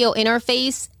little audio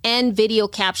interface and video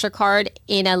capture card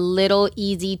in a little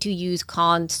easy to use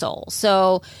console.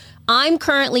 So I'm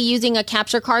currently using a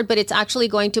capture card, but it's actually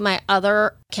going to my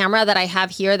other camera that I have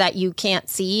here that you can't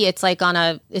see. It's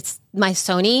it's my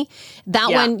Sony.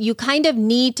 That one, you kind of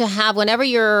need to have, whenever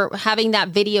you're having that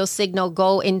video signal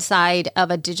go inside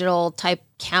of a digital type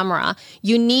camera,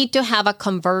 you need to have a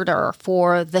converter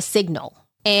for the signal.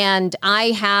 And I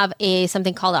have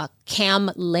something called a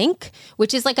Cam Link,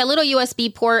 which is like a little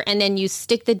USB port, and then you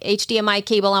stick the HDMI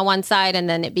cable on one side, and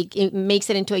then it makes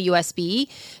it into a USB.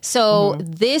 So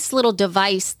this little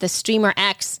device, the Streamer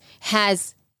X,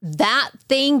 has that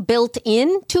thing built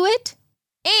into it,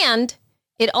 and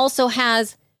it also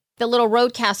has the little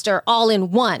Rodecaster all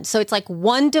in one. So it's like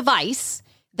one device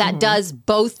that does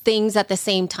both things at the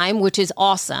same time, which is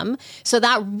awesome. So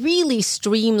that really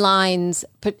streamlines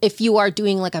if you are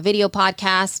doing like a video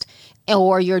podcast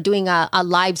or you're doing a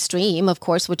live stream, of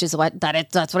course, which is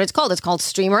that's what it's called. It's called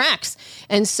Streamer X.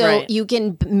 And so you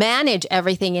can manage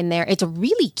everything in there. It's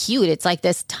really cute. It's like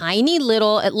this tiny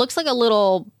little, it looks like a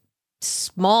little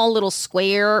small little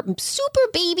square, super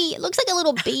baby. It looks like a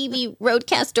little baby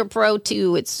Rodecaster Pro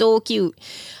 2. It's so cute.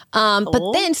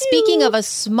 But then speaking of a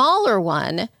smaller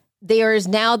one,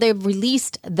 they've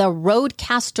released the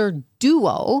Rodecaster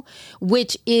Duo,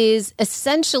 which is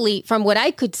essentially, from what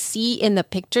I could see in the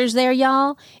pictures there,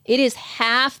 y'all, it is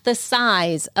half the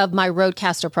size of my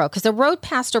Rodecaster Pro. Because the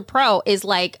Rodecaster Pro is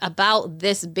like about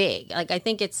this big. Like I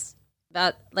think it's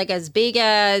about like as big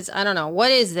as, I don't know,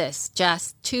 what is this?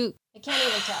 Just I can't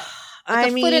even tell.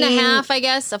 Like a foot and a half, I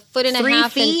guess. A foot and a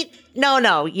half. 3 feet?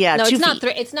 No. Yeah, no, 2 it's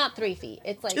feet. It's not 3 feet.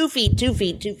 It's like 2 feet, 2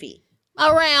 feet, 2 feet.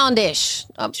 Around-ish.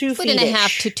 2 foot and a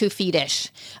half to 2 feet-ish.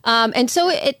 And so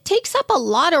it takes up a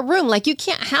lot of room. Like you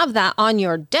can't have that on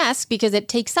your desk because it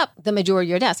takes up the majority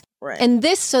of your desk. Right. And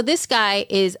this guy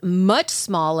is much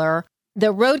smaller.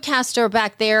 The Rodecaster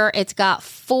back there, it's got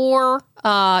 4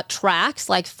 tracks,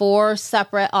 like 4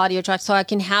 separate audio tracks. So I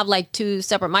can have like 2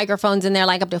 separate microphones in there,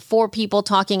 like up to 4 people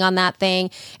talking on that thing.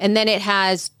 And then it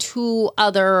has 2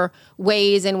 other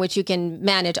ways in which you can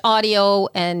manage audio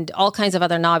and all kinds of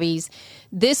other knobbies.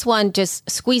 This one just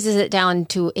squeezes it down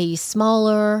to a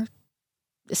smaller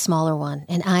one,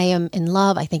 and I am in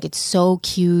love. I think it's so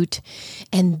cute.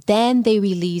 And then they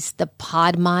released the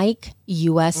PodMic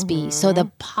USB. So the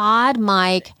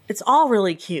PodMic, it's all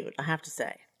really cute, I have to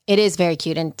say. It is very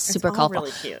cute and super it's all colorful.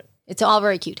 Really cute. It's all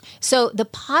very cute. So the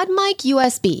PodMic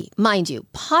USB, mind you,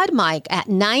 PodMic at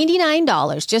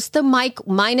 $99, just the mic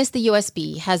minus the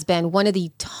USB, has been one of the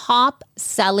top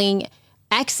selling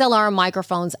XLR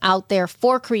microphones out there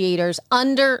for creators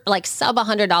under like sub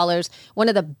 $100. One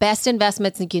of the best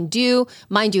investments you can do.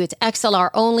 Mind you, it's XLR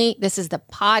only. This is the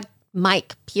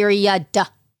PodMic, period.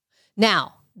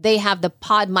 Now, they have the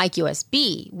PodMic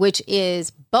USB, which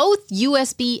is both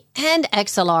USB and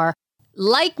XLR,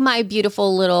 like my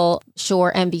beautiful little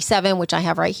Shure MV7, which I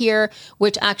have right here,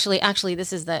 which actually,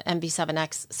 this is the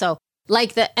MV7X. So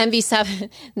like the MV7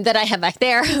 that I have back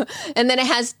there. And then it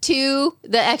has the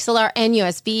XLR and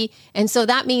USB. And so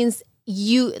that means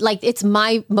it's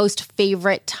my most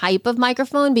favorite type of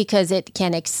microphone because it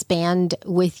can expand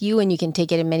with you and you can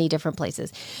take it in many different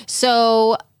places.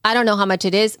 So I don't know how much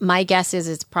it is. My guess is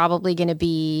it's probably going to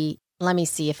be, let me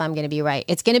see if I'm going to be right.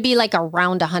 It's going to be like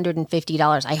around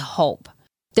 $150, I hope.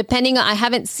 Depending on, I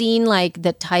haven't seen like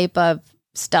the type of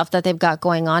stuff that they've got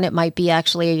going on. It might be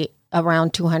actually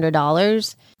around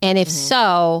 $200. And if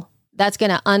so, that's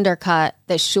going to undercut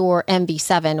the Shure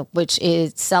MV7, which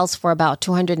sells for about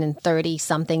 $230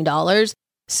 something dollars.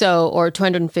 So, or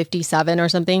 257 or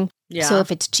something. Yeah. So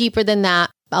if it's cheaper than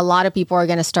that, a lot of people are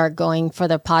going to start going for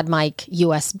the PodMic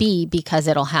USB because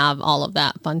it'll have all of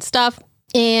that fun stuff.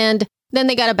 And then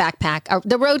they got a backpack,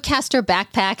 the Rodecaster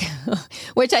backpack,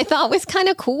 which I thought was kind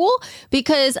of cool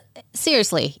because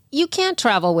seriously, you can't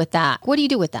travel with that. What do you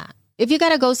do with that? If you got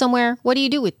to go somewhere, what do you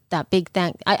do with that big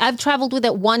thing? I've traveled with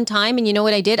it one time, and you know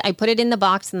what I did? I put it in the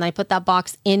box, and I put that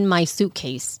box in my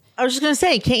suitcase. I was just going to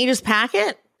say, can't you just pack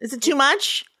it? Is it too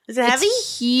much? Is it heavy?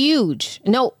 It's huge.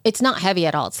 No, it's not heavy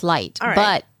at all. It's light. All right.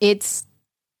 But it's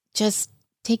just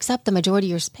takes up the majority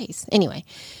of your space. Anyway,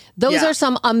 those are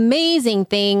some amazing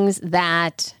things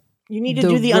that... You need to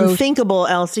do the unthinkable,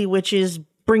 Elsie, which is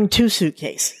bring 2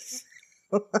 suitcases.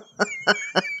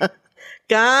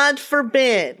 God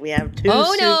forbid we have 2 suitcases.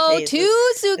 Oh, no,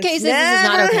 2 suitcases. It's never this is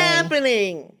not okay.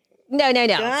 happening. No.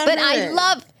 But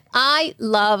I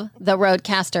love the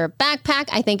Rodecaster backpack.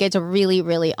 I think it's really,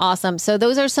 really awesome. So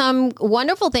those are some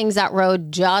wonderful things that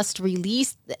Rode just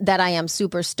released that I am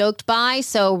super stoked by.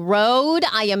 So Rode,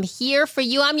 I am here for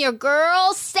you. I'm your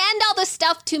girl. Send all the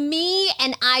stuff to me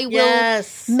and I will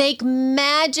make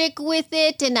magic with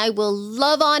it and I will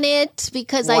love on it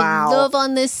because I love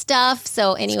on this stuff.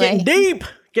 So anyway. It's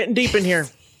getting deep in here.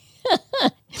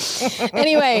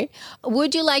 Anyway,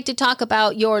 would you like to talk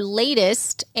about your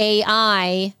latest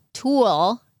AI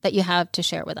tool that you have to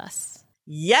share with us?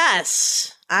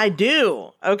 Yes, I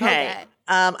do. Okay.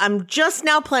 I'm just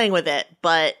now playing with it,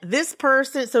 but this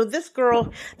person, so this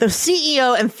girl, the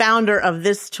CEO and founder of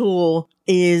this tool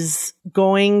is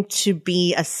going to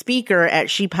be a speaker at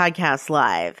She Podcast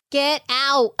Live. Get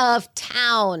out of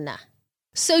town.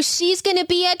 So she's going to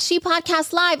be at She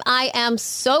Podcast Live. I am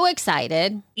so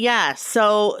excited. Yeah.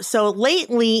 So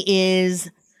Lately is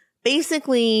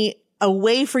basically a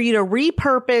way for you to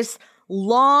repurpose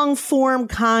long form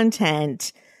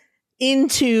content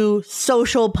into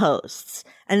social posts,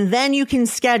 and then you can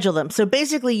schedule them. So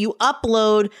basically you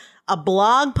upload a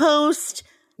blog post,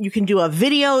 you can do a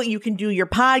video, you can do your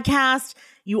podcast,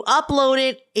 you upload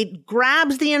it, it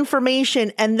grabs the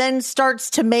information and then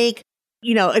starts to make,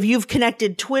 if you've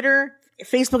connected Twitter,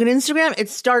 Facebook and Instagram, it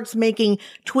starts making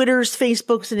Twitters,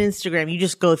 Facebooks, and Instagram. You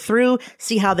just go through,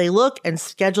 see how they look, and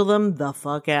schedule them the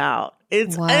fuck out.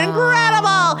 It's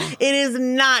incredible. It is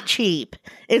not cheap.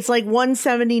 It's like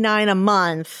 $179 a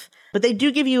month, but they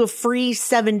do give you a free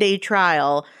 7-day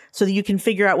trial so that you can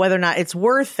figure out whether or not it's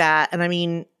worth that. And I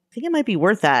mean, I think it might be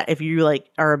worth that if you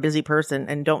are a busy person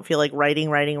and don't feel like writing,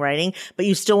 but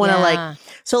you still want to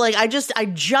I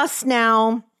just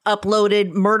now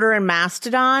uploaded Murder and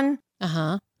Mastodon.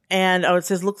 And it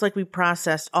says, looks like we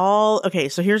processed all. Okay,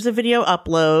 so here's the video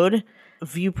upload.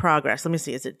 View progress. Let me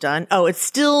see. Is it done? Oh, it's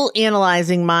still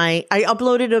analyzing I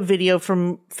uploaded a video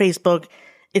from Facebook.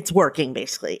 It's working,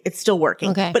 basically. It's still working.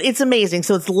 Okay. But it's amazing.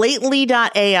 So it's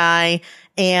lately.ai,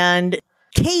 and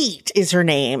Kate is her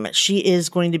name. She is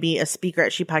going to be a speaker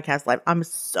at She Podcast Live. I'm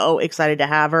so excited to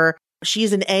have her.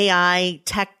 She's an AI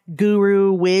tech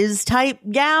guru whiz type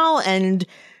gal, and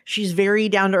she's very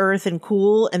down to earth and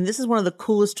cool. And this is one of the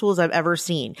coolest tools I've ever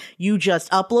seen. You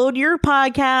just upload your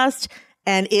podcast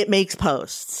and it makes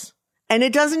posts. And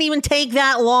it doesn't even take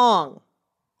that long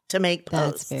to make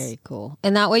posts. That's very cool.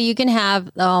 And that way you can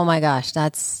have, oh my gosh,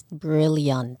 that's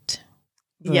brilliant.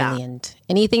 Brilliant. Yeah.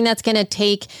 Anything that's going to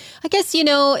take, I guess,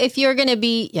 if you're going to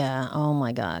be, oh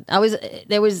my God.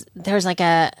 There's like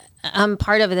I'm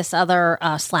part of this other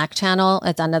Slack channel.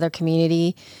 It's another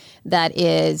community that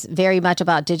is very much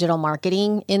about digital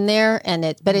marketing in there. And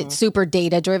it's super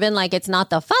data driven. Like, it's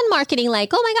not the fun marketing, like,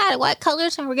 oh my God, what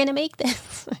colors are we going to make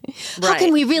this? How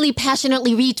can we really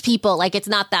passionately reach people? Like, it's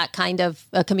not that kind of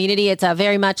a community. It's a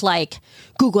very much like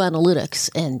Google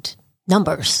Analytics and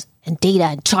numbers and data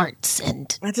and charts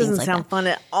and that doesn't sound fun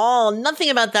at all.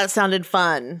 Nothing about that sounded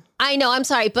fun. I know, I'm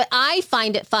sorry, but I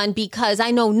find it fun because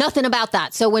I know nothing about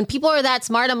that. So when people are that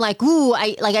smart, I'm like, ooh,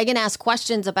 I can ask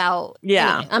questions about.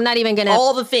 Anyway, I'm not even gonna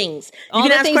all the things. You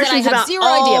can ask questions about zero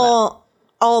idea about.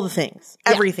 All the things,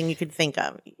 everything you could think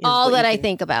of. All that I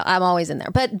think about, I'm always in there.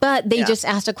 But they just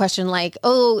asked a question like,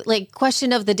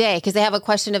 question of the day, because they have a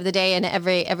question of the day in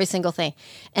every single thing,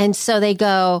 and so they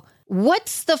go, what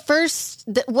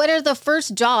are the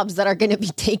first jobs that are going to be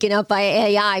taken up by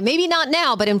AI? Maybe not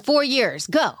now, but in 4 years.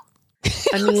 Go.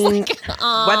 I mean,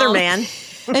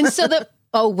 weatherman. And so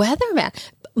weatherman.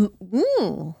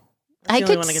 I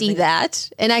could see that.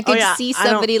 And I could see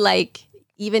somebody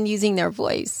even using their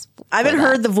voice. I haven't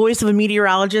heard the voice of a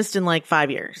meteorologist in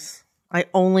 5 years. I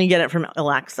only get it from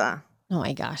Alexa. Oh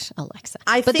my gosh, Alexa.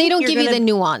 But they don't give you the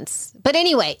nuance. But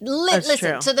anyway, listen.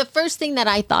 True. So the first thing that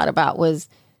I thought about was,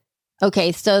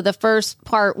 okay, so the first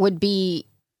part would be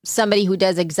somebody who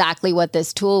does exactly what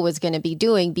this tool was going to be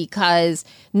doing, because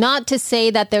not to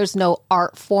say that there's no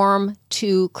art form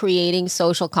to creating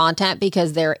social content,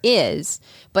 because there is,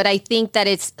 but I think that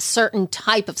it's certain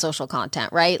type of social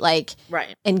content, right? Like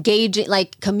engaging,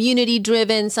 like community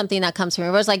driven, something that comes from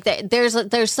yours. Like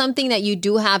there's something that you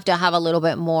do have to have a little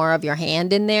bit more of your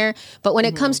hand in there. But when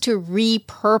it comes to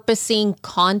repurposing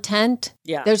content,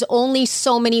 there's only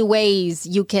so many ways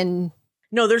you can.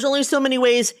 No, there's only so many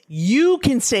ways you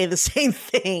can say the same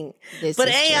thing. But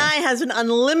AI has an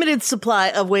unlimited supply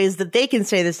of ways that they can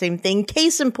say the same thing.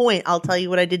 Case in point, I'll tell you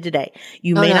what I did today.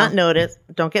 You may not notice.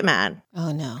 Don't get mad.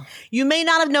 Oh, no. You may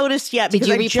not have noticed yet. Did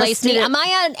you replace me? Am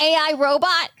I an AI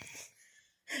robot?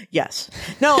 Yes.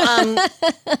 No,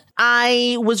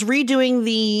 I was redoing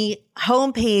the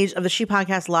homepage of the She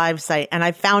Podcast Live site, and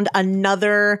I found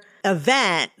another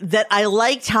event that I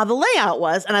liked how the layout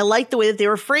was, and I liked the way that they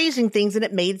were phrasing things, and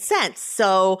it made sense.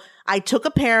 So I took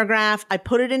a paragraph, I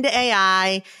put it into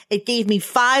AI. It gave me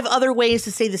 5 other ways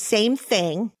to say the same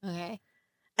thing. Okay.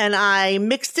 And I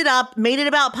mixed it up, made it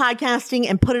about podcasting,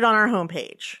 and put it on our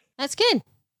homepage. That's good.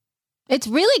 It's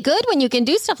really good when you can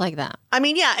do stuff like that. I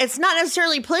mean, yeah, it's not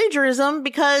necessarily plagiarism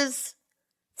because,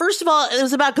 first of all, it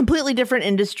was about a completely different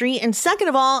industry. And second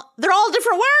of all, they're all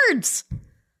different words.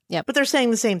 Yeah, but they're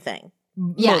saying the same thing.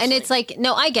 Yeah, Mostly. and it's like,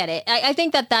 no, I get it. I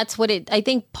think that's what I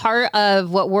think part of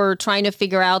what we're trying to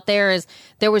figure out there is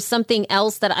there was something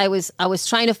else that I was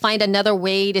trying to find another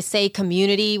way to say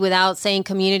community without saying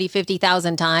community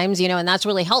 50,000 times, and that's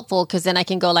really helpful because then I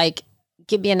can go like,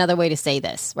 give me another way to say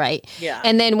this, right? Yeah.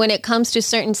 And then when it comes to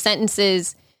certain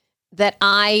sentences that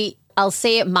I'll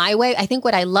say it my way, I think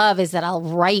what I love is that I'll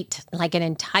write like an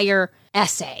entire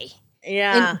essay.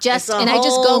 Yeah. And I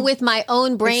just go with my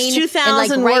own brain. It's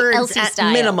 2,000 and like words Elsie at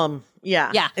style. minimum. Yeah.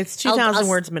 Yeah. It's 2,000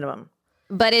 words minimum.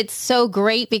 But it's so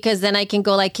great because then I can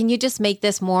go like, can you just make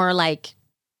this more like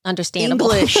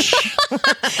understandable? English. That's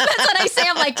what I say.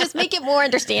 I'm like, just make it more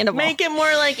understandable. Make it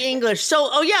more like English. So,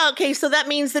 okay. So that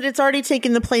means that it's already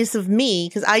taken the place of me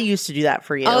because I used to do that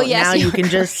for you. Oh, yes, Now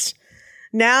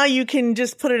you can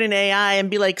just put it in AI and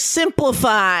be like,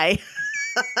 simplify.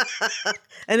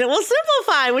 And it will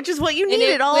simplify, which is what you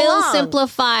needed all along. It will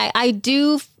simplify. I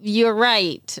do. You're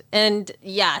right. And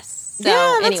yes. So,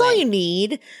 yeah, that's anyway. all you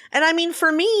need. And I mean,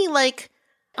 for me, like,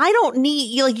 I don't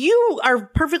need, like, you are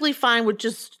perfectly fine with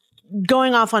just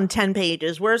going off on 10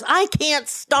 pages, whereas I can't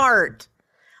start.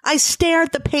 I stare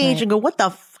at the page and go, which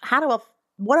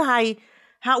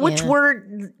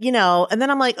word, and then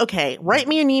I'm like, okay, write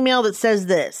me an email that says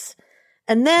this.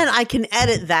 And then I can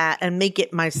edit that and make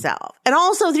it myself. And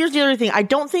also, here's the other thing. I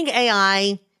don't think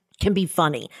AI can be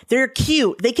funny. They're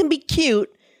cute. They can be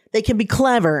cute. They can be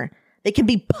clever. They can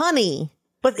be punny.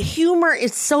 But humor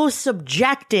is so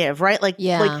subjective, right? Like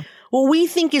what we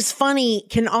think is funny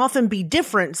can often be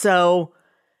different. So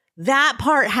that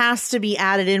part has to be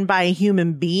added in by a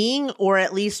human being, or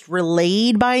at least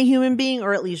relayed by a human being,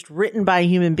 or at least written by a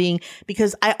human being.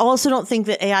 Because I also don't think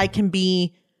that AI can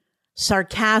be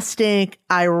sarcastic,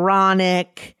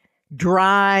 ironic,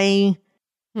 dry,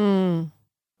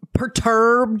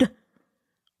 perturbed,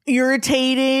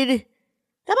 irritated.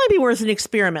 That might be worth an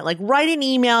experiment. Like, write an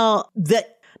email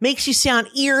that makes you sound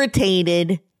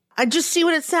irritated. I just see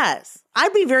what it says.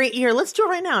 I'd be very eager. Let's do it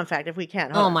right now, in fact, if we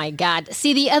can. Hold on. My God.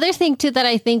 See, the other thing, too, that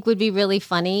I think would be really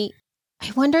funny,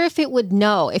 I wonder if it would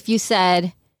know if you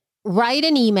said, write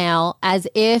an email as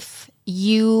if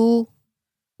you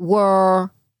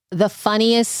were the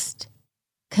funniest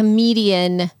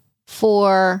comedian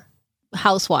for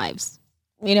housewives,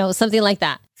 something like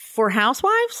that. For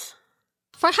housewives?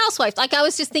 For housewives. Like, I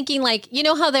was just thinking, like,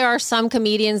 how there are some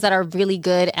comedians that are really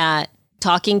good at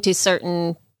talking to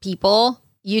certain people.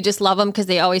 You just love them because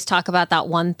they always talk about that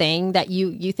one thing that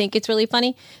you think it's really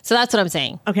funny. So that's what I'm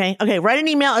saying. Okay. Write an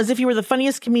email as if you were the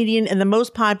funniest comedian and the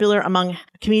most popular among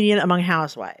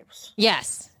housewives.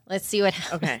 Yes. Let's see what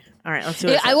happens. Okay. All right. Let's see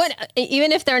what it says. I would,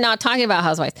 even if they're not talking about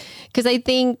housewives, because I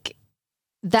think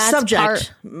that's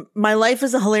subject. My life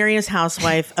as a hilarious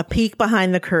housewife, a peek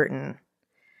behind the curtain.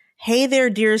 Hey there,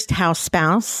 dearest house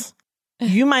spouse.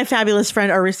 You, my fabulous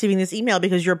friend, are receiving this email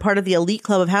because you're part of the elite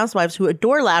club of housewives who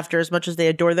adore laughter as much as they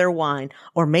adore their wine,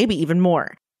 or maybe even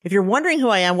more. If you're wondering who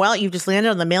I am, well, you've just landed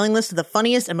on the mailing list of the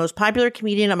funniest and most popular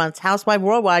comedian amongst housewives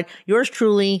worldwide. Yours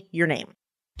truly, your name.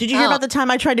 Did you hear about the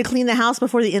time I tried to clean the house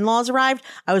before the in-laws arrived?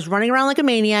 I was running around like a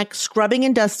maniac, scrubbing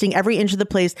and dusting every inch of the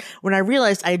place when I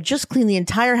realized I had just cleaned the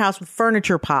entire house with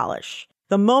furniture polish.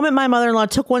 The moment my mother-in-law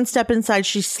took one step inside,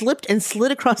 she slipped and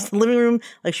slid across the living room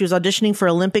like she was auditioning for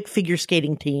Olympic figure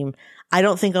skating team. I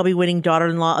don't think I'll be winning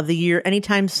daughter-in-law of the year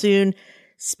anytime soon.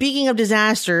 Speaking of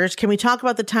disasters, can we talk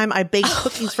about the time I baked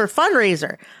cookies for a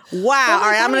fundraiser? Wow. All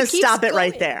right, I'm going to stop it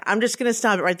right there. I'm just going to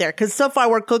stop it right there because so far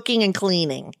we're cooking and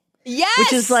cleaning. Yes.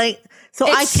 Which is like,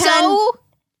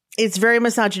 it's very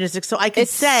misogynistic. So I could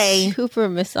say. Super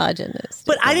misogynist.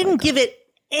 But I didn't give it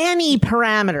any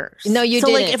parameters. No, you didn't.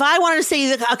 So like if I wanted to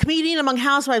say a comedian among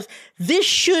housewives,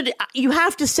 you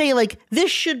have to say like, this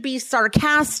should be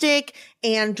sarcastic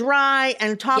and dry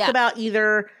and talk about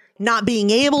either not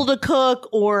being able to cook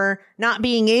or not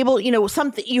being able,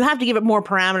 something. You have to give it more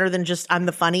parameter than just I'm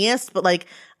the funniest, but like,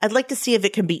 I'd like to see if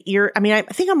it can be I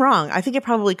think I'm wrong. I think it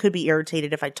probably could be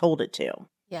irritated if I told it to.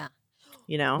 Yeah.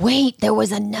 Wait, there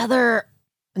was another.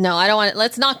 No, I don't want it.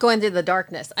 Let's not go into the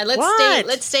darkness.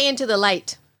 Let's stay into the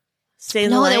light. Stay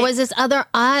in the light. There was this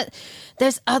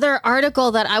other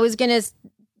article that I was going to,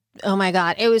 oh my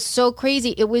God, it was so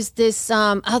crazy. It was this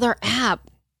other app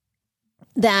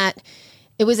that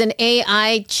it was an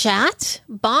AI chat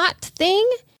bot thing.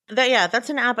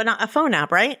 That's an app, a phone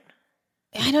app, right?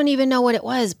 I don't even know what it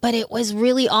was, but it was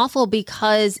really awful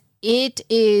because it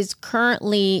is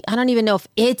currently, I don't even know if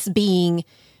it's being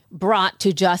brought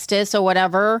to justice or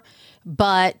whatever,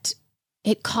 but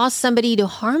it caused somebody to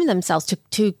harm themselves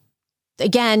to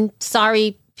again,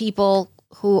 sorry, people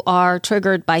who are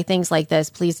triggered by things like this,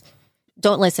 please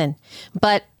don't listen.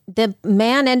 But the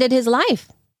man ended his life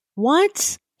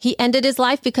What? He ended his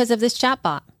life because of this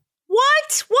chatbot.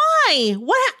 What? Why?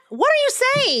 What are you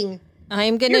saying? I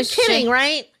am going to You're kidding,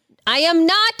 right? I am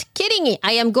not kidding.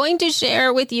 I am going to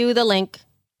share with you the link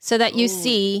so that you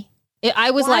see.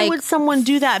 I was Why like, would someone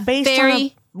do that based on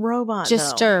a robot?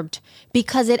 Disturbed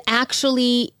because it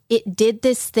did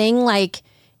this thing like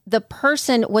the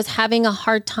person was having a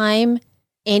hard time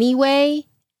anyway,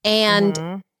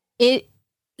 and it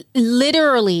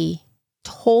literally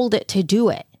told it to do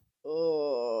it.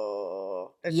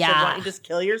 Oh, Yeah. So why don't you just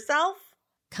kill yourself?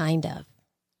 Kind of.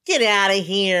 Get out of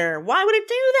here. Why would it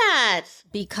do that?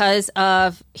 Because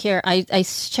of I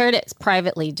shared it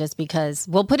privately just because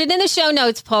we'll put it in the show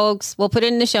notes, folks. We'll put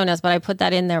it in the show notes, but I put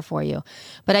that in there for you.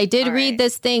 But I did read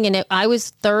this thing, and I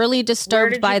was thoroughly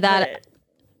disturbed by that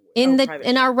in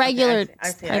our regular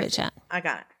private chat. I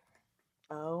got it.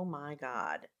 Oh my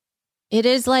God. It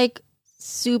is like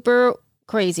super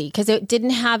crazy because it didn't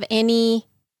have any.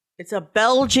 It's a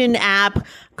Belgian app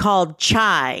called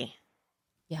Chai.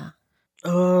 Yeah.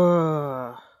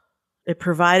 Ugh. It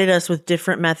provided us with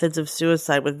different methods of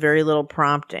suicide with very little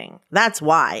prompting. That's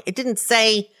why. It didn't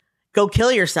say, go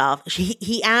kill yourself.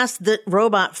 He asked the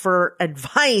robot for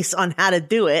advice on how to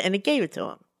do it, and it gave it to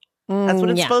him. That's what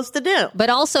it's supposed to do.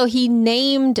 But also, he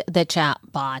named the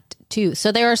chatbot, too.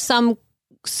 So there are some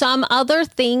other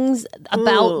things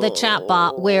about the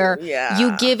chatbot where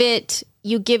you give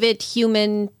it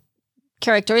human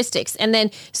characteristics. And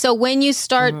then, so when you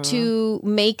start to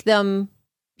make them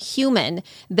human,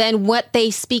 then what they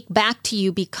speak back to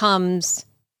you becomes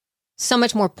so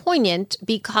much more poignant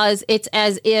because it's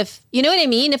as if, you know what I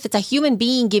mean? If it's a human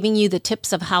being giving you the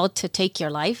tips of how to take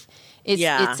your life, it's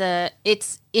a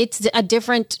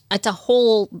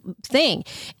whole thing.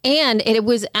 And it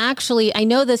was actually, I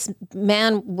know this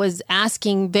man was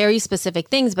asking very specific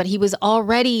things, but he was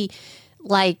already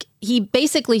like, he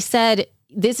basically said,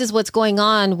 this is what's going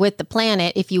on with the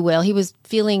planet, if you will. He was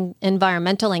feeling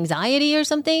environmental anxiety or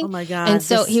something. Oh my God. And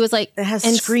so he was like, it has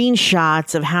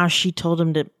screenshots of how she told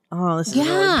him to, this is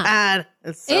really bad.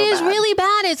 It's so it is bad. really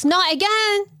bad. It's not,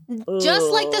 again,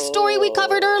 just like the story we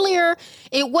covered earlier.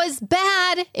 It was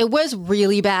bad. It was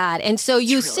really bad. And so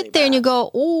you sit there and you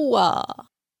go,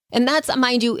 and that's,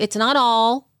 mind you, it's not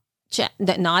all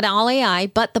AI,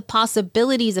 but the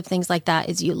possibilities of things like that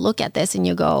is you look at this and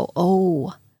you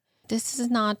go, this is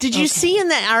not. Did you see in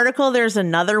that article, there's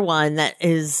another one that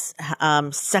is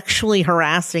sexually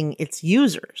harassing its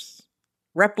users?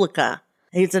 Replica.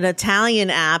 It's an Italian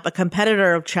app, a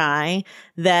competitor of Chai,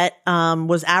 that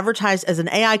was advertised as an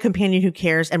AI companion who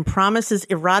cares and promises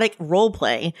erotic role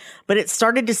play, but it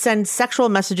started to send sexual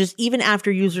messages even after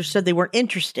users said they weren't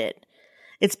interested.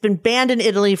 It's been banned in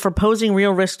Italy for posing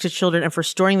real risks to children and for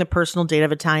storing the personal data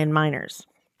of Italian minors.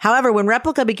 However, when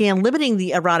Replica began limiting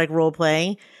the erotic role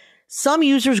play, some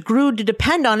users grew to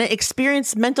depend on it,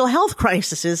 experienced mental health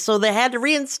crises, so they had to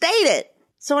reinstate it.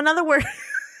 So in other words,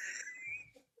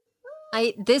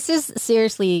 this is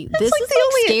seriously, this is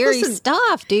like scary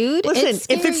stuff, dude. Listen,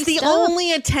 if it's the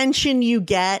only attention you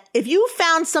get, if you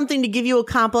found something to give you a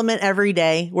compliment every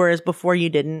day, whereas before you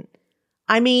didn't,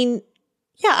 I mean,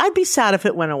 yeah, I'd be sad if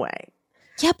it went away.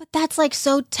 Yeah, but that's like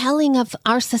so telling of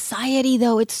our society,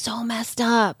 though. It's so messed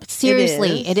up.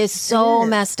 Seriously, it is so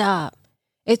messed up.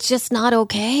 It's just not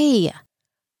okay.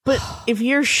 But if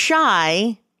you're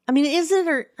shy, I mean, is it?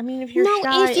 Or I mean, if you're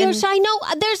shy, no.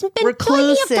 There's been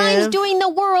plenty of times during the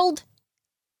world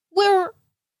where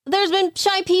there's been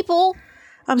shy people.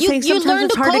 I'm saying sometimes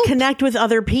it's hard to connect with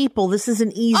other people. This is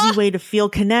an easy way to feel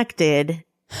connected.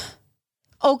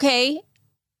 Okay.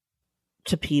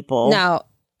 To people. No,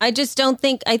 I just don't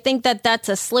think. I think that's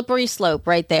a slippery slope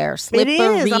right there. It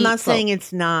is. I'm not saying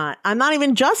it's not. I'm not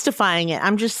even justifying it.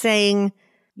 I'm just saying.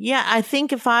 Yeah, I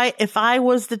think if I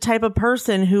was the type of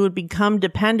person who would become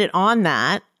dependent on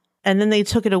that and then they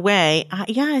took it away,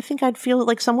 I think I'd feel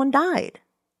like someone died.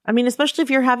 I mean, especially if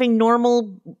you're having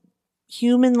normal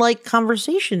human-like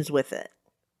conversations with it.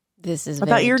 This is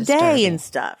about your disturbing. Day and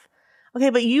stuff. Okay,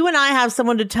 but you and I have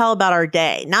someone to tell about our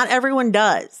day. Not everyone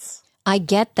does. I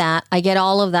get that. I get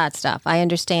all of that stuff. I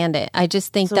understand it. I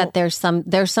just think that there's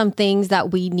some things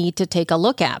that we need to take a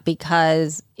look at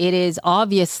because it is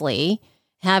obviously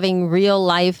having real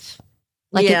life,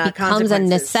 like it becomes a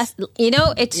necessity. You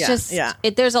know, it's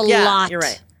there's a lot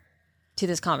to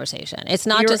this conversation. It's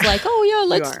not just like,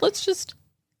 let's just.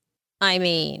 I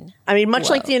mean,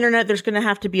 much like the internet, there's going to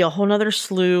have to be a whole nother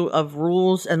slew of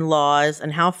rules and laws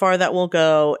and how far that will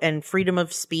go and freedom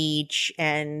of speech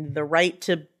and the right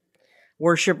to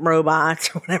worship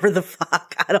robots or whatever the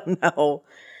fuck. I don't know.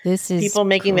 This is people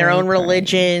making their own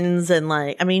religions and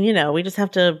we just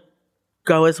have to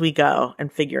go as we go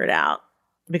and figure it out.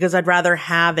 because I'd rather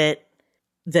have it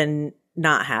than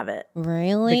not have it.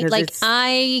 Really? Because Like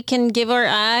I can give her,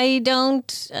 I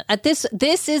don't, at this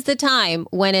is the time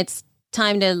when it's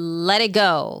time to let it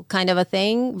go kind of a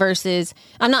thing versus,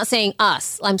 I'm not saying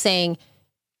us, I'm saying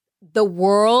the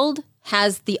world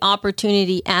has the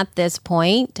opportunity at this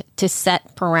point to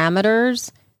set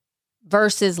parameters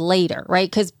versus later,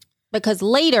 right? Because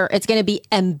later it's going to be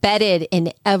embedded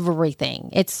in everything.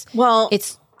 It's, and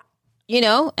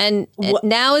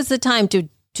now is the time to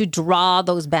draw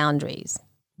those boundaries.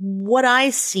 What I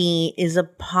see is a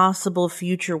possible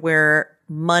future where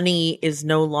money is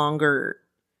no longer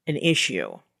an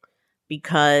issue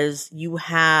because you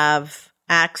have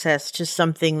access to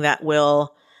something that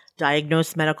will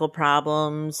diagnose medical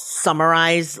problems,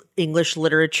 summarize English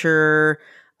literature,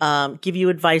 give you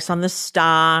advice on the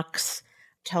stocks,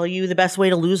 tell you the best way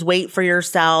to lose weight for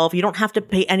yourself. You don't have to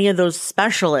pay any of those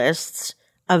specialists.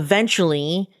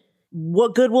 Eventually,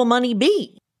 what good will money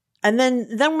be? And then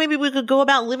maybe we could go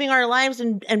about living our lives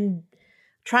and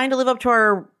trying to live up to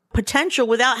our potential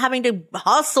without having to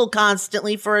hustle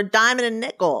constantly for a dime and a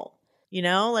nickel.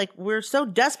 Like we're so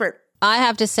desperate. I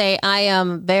have to say I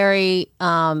am very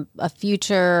a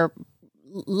future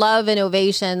love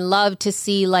innovation, love to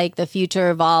see like the future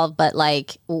evolve. But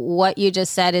like what you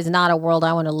just said is not a world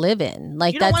I want to live in.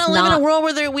 Like you don't want to live in a world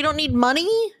where we don't need money?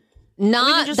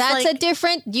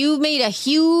 You made a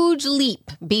huge leap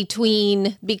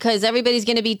because everybody's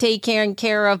going to be taken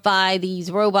care of by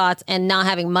these robots and not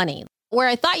having money. Where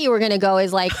I thought you were going to go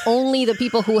is like only the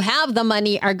people who have the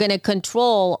money are going to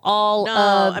control all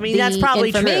that's probably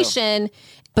information. True.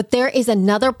 But there is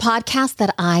another podcast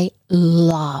that I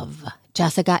love,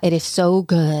 Jessica. It is so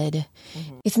good.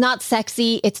 Mm-hmm. It's not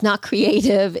sexy. It's not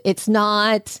creative. It's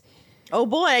not. Oh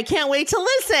boy, I can't wait to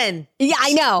listen. Yeah,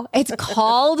 I know. It's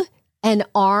called An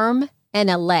Arm and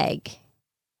a Leg.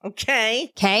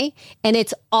 Okay. And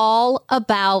it's all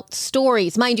about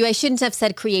stories. Mind you, I shouldn't have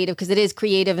said creative because it is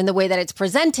creative in the way that it's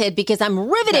presented because I'm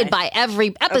riveted by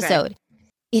every episode. Okay.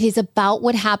 It is about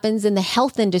what happens in the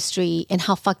health industry and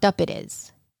how fucked up it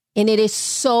is. And it is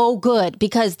so good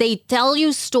because they tell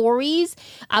you stories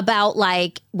about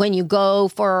like when you go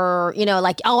for,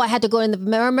 like, oh, I had to go in the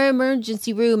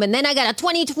emergency room and then I got a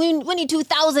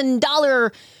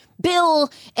 $22,000 bill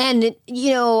and,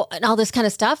 and all this kind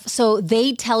of stuff. So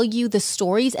they tell you the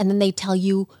stories and then they tell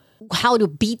you how to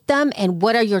beat them and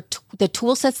what are the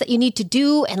tool sets that you need to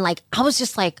do. And like, I was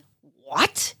just like,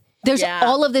 what? There's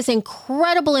all of this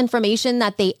incredible information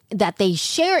that they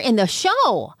share in the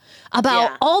show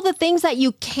about all the things that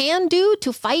you can do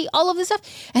to fight all of this stuff.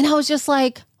 And I was just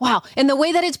like, wow. And the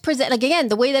way that it's presented, like again,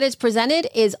 the way that it's presented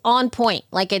is on point.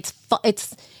 Like it's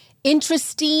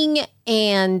interesting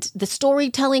and the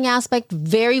storytelling aspect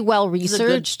very well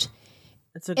researched.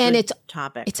 It's a good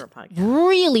topic for a podcast.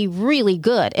 Really, really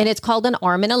good. And it's called An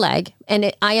Arm and a Leg. And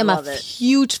I am a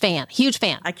huge fan.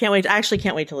 I can't wait. I actually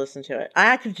can't wait to listen to it.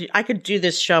 I could do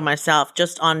this show myself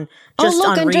just on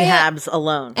rehabs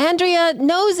alone. Andrea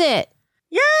knows it.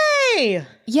 Yay!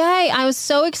 I was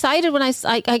so excited when I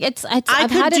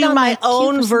could do my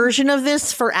own version of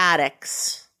this for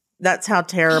addicts. That's how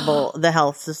terrible the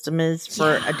health system is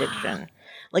for addiction.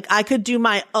 Like I could do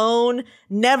my own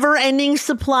never-ending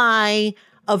supply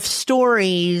of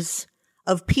stories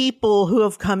of people who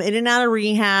have come in and out of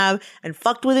rehab and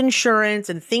fucked with insurance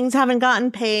and things haven't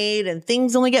gotten paid and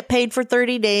things only get paid for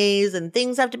 30 days and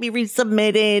things have to be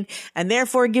resubmitted and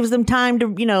therefore it gives them time to,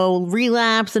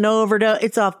 relapse and overdose.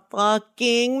 It's a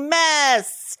fucking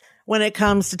mess when it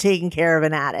comes to taking care of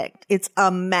an addict. It's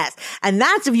a mess. And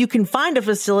that's if you can find a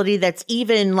facility that's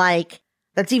even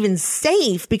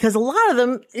safe, because a lot of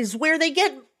them is where they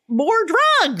get more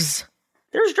drugs.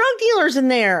 There's drug dealers in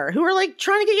there who are like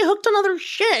trying to get you hooked on other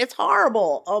shit. It's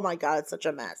horrible. Oh my God, it's such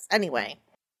a mess. Anyway.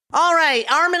 All right,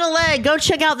 Arm and a Leg. Go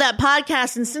check out that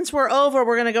podcast. And since we're over,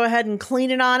 we're going to go ahead and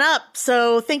clean it on up.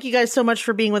 So thank you guys so much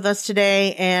for being with us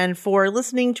today and for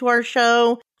listening to our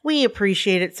show. We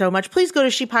appreciate it so much. Please go to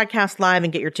She Podcast Live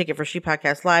and get your ticket for She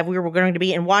Podcast Live. We were going to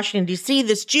be in Washington, D.C.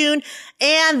 this June.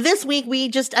 And this week, we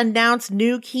just announced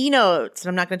new keynotes. And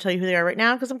I'm not going to tell you who they are right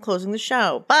now because I'm closing the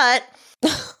show. But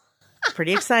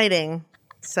pretty exciting.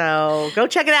 So go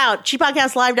check it out.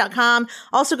 ShePodcastLive.com.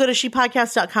 Also go to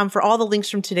ShePodcast.com for all the links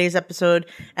from today's episode.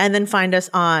 And then find us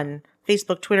on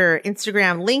Facebook, Twitter,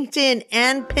 Instagram, LinkedIn,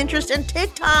 and Pinterest and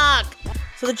TikTok,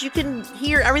 so that you can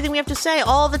hear everything we have to say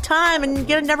all the time and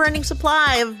get a never-ending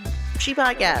supply of She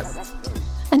Podcasts.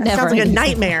 That sounds like a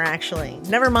nightmare, actually.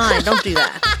 Never mind. Don't do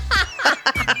that.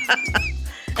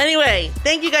 Anyway,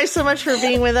 thank you guys so much for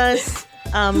being with us.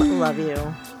 Love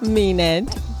you. Mean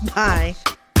it. Bye.